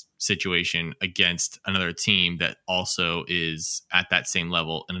stakes situation against another team that also is at that same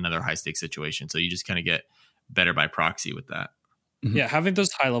level in another high stakes situation. So you just kind of get better by proxy with that. Yeah, having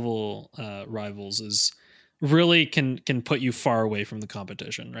those high level rivals is really can put you far away from the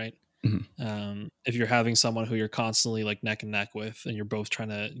competition, right? If you're having someone who you're constantly like neck and neck with, and you're both trying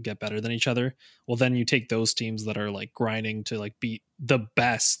to get better than each other, well, then you take those teams that are like grinding to like beat the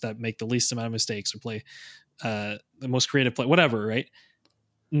best, that make the least amount of mistakes or play the most creative play, whatever, right?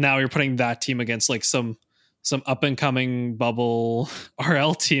 Now you're putting that team against like some up and coming bubble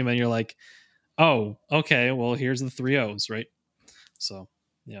RL team, and you're like, oh, okay, well, here's the 3-0s, right? So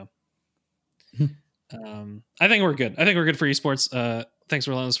yeah. I think we're good. I think we're good for esports. Thanks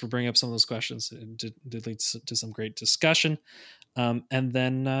for letting us bring up some of those questions. It did lead to some great discussion. And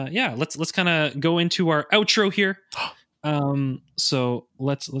then let's kind of go into our outro here. So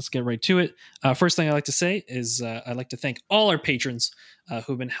let's get right to it. First thing I like to say is I'd like to thank all our patrons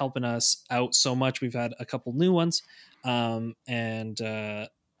who've been helping us out so much. We've had a couple new ones, and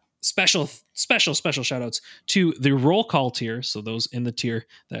special shout outs to the roll call tier. So those in the tier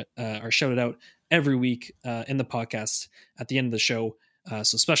that are shouted out every week in the podcast at the end of the show.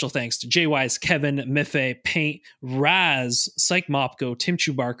 So special thanks to JWise, Kevin, Mife, Paint, Raz, Psych Mopko, Tim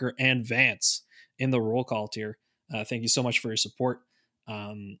Chubarker, and Vance in the roll call tier. Thank you so much for your support.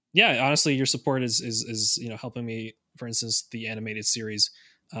 Honestly, your support is helping me. For instance, the animated series,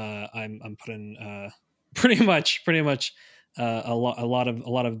 I'm putting pretty much a lot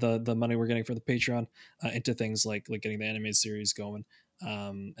of the money we're getting for the Patreon into things like getting the animated series going,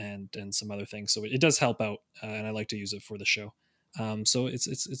 and some other things. So it does help out, and I like to use it for the show. So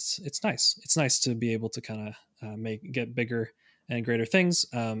it's nice. It's nice to be able to kind of get bigger and greater things.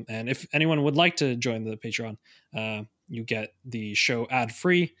 And if anyone would like to join the Patreon, you get the show ad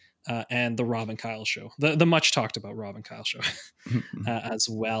free, and the Rob and Kyle show, the much talked about Rob and Kyle show as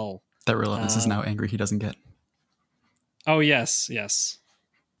well. That Relentless is now angry he doesn't get. Oh yes.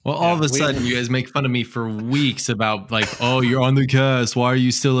 Well, all of a sudden, you guys make fun of me for weeks about like, oh, you're on the cast. Why are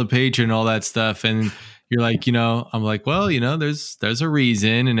you still a patron? All that stuff. And you're like, I'm like, well, there's a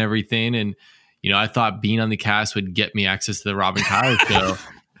reason and everything. And, I thought being on the cast would get me access to the Rob and Kyle show.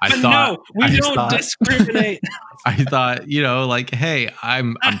 We don't discriminate. I thought, hey,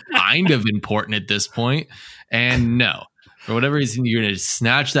 I'm kind of important at this point. And no, for whatever reason, you're going to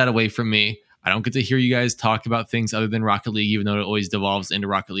snatch that away from me. I don't get to hear you guys talk about things other than Rocket League, even though it always devolves into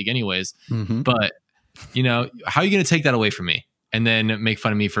Rocket League anyways. Mm-hmm. But, how are you going to take that away from me and then make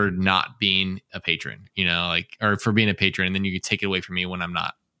fun of me for not being a patron, or for being a patron, and then you can take it away from me when I'm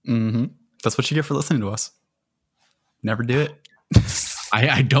not. Mm-hmm. That's what you get for listening to us. Never do it.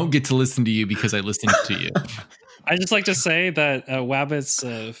 I don't get to listen to you because I listened to you. I just like to say that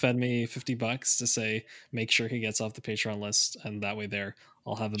Wabbits fed me $50 to say make sure he gets off the Patreon list, and that way there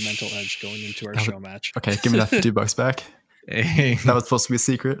I'll have a mental edge going into our show match. Okay, give me that $50 back. Hey, That was supposed to be a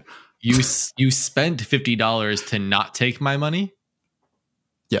secret. you spent $50 to not take my money?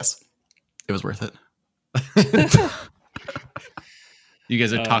 Yes, it was worth it. You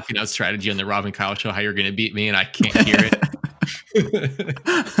guys are talking out strategy on the Rob and Kyle show, how you're going to beat me, and I can't hear it.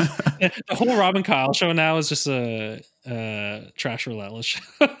 The whole Rob and Kyle show now is just a trash relentless show.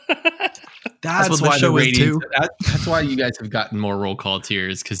 That's what why the show the is ratings. too. That's why you guys have gotten more roll call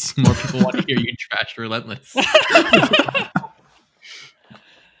tiers, because more people want to hear you trash relentless.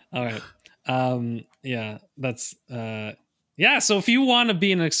 All right. Yeah, that's yeah. So if you want to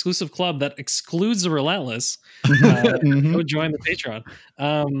be in an exclusive club that excludes the relentless, go join the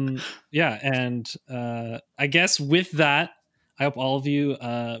Patreon. Yeah, and I guess with that, I hope all of you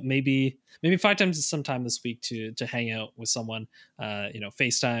maybe find time sometime this week to hang out with someone,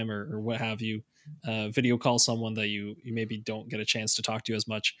 FaceTime or what have you, video call someone that you maybe don't get a chance to talk to as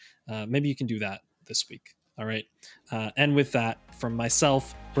much. Maybe you can do that this week. All right. And with that, from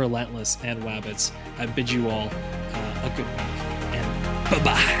myself, Relentless, and Wabbits, I bid you all a good week, and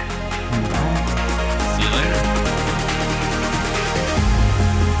bye-bye.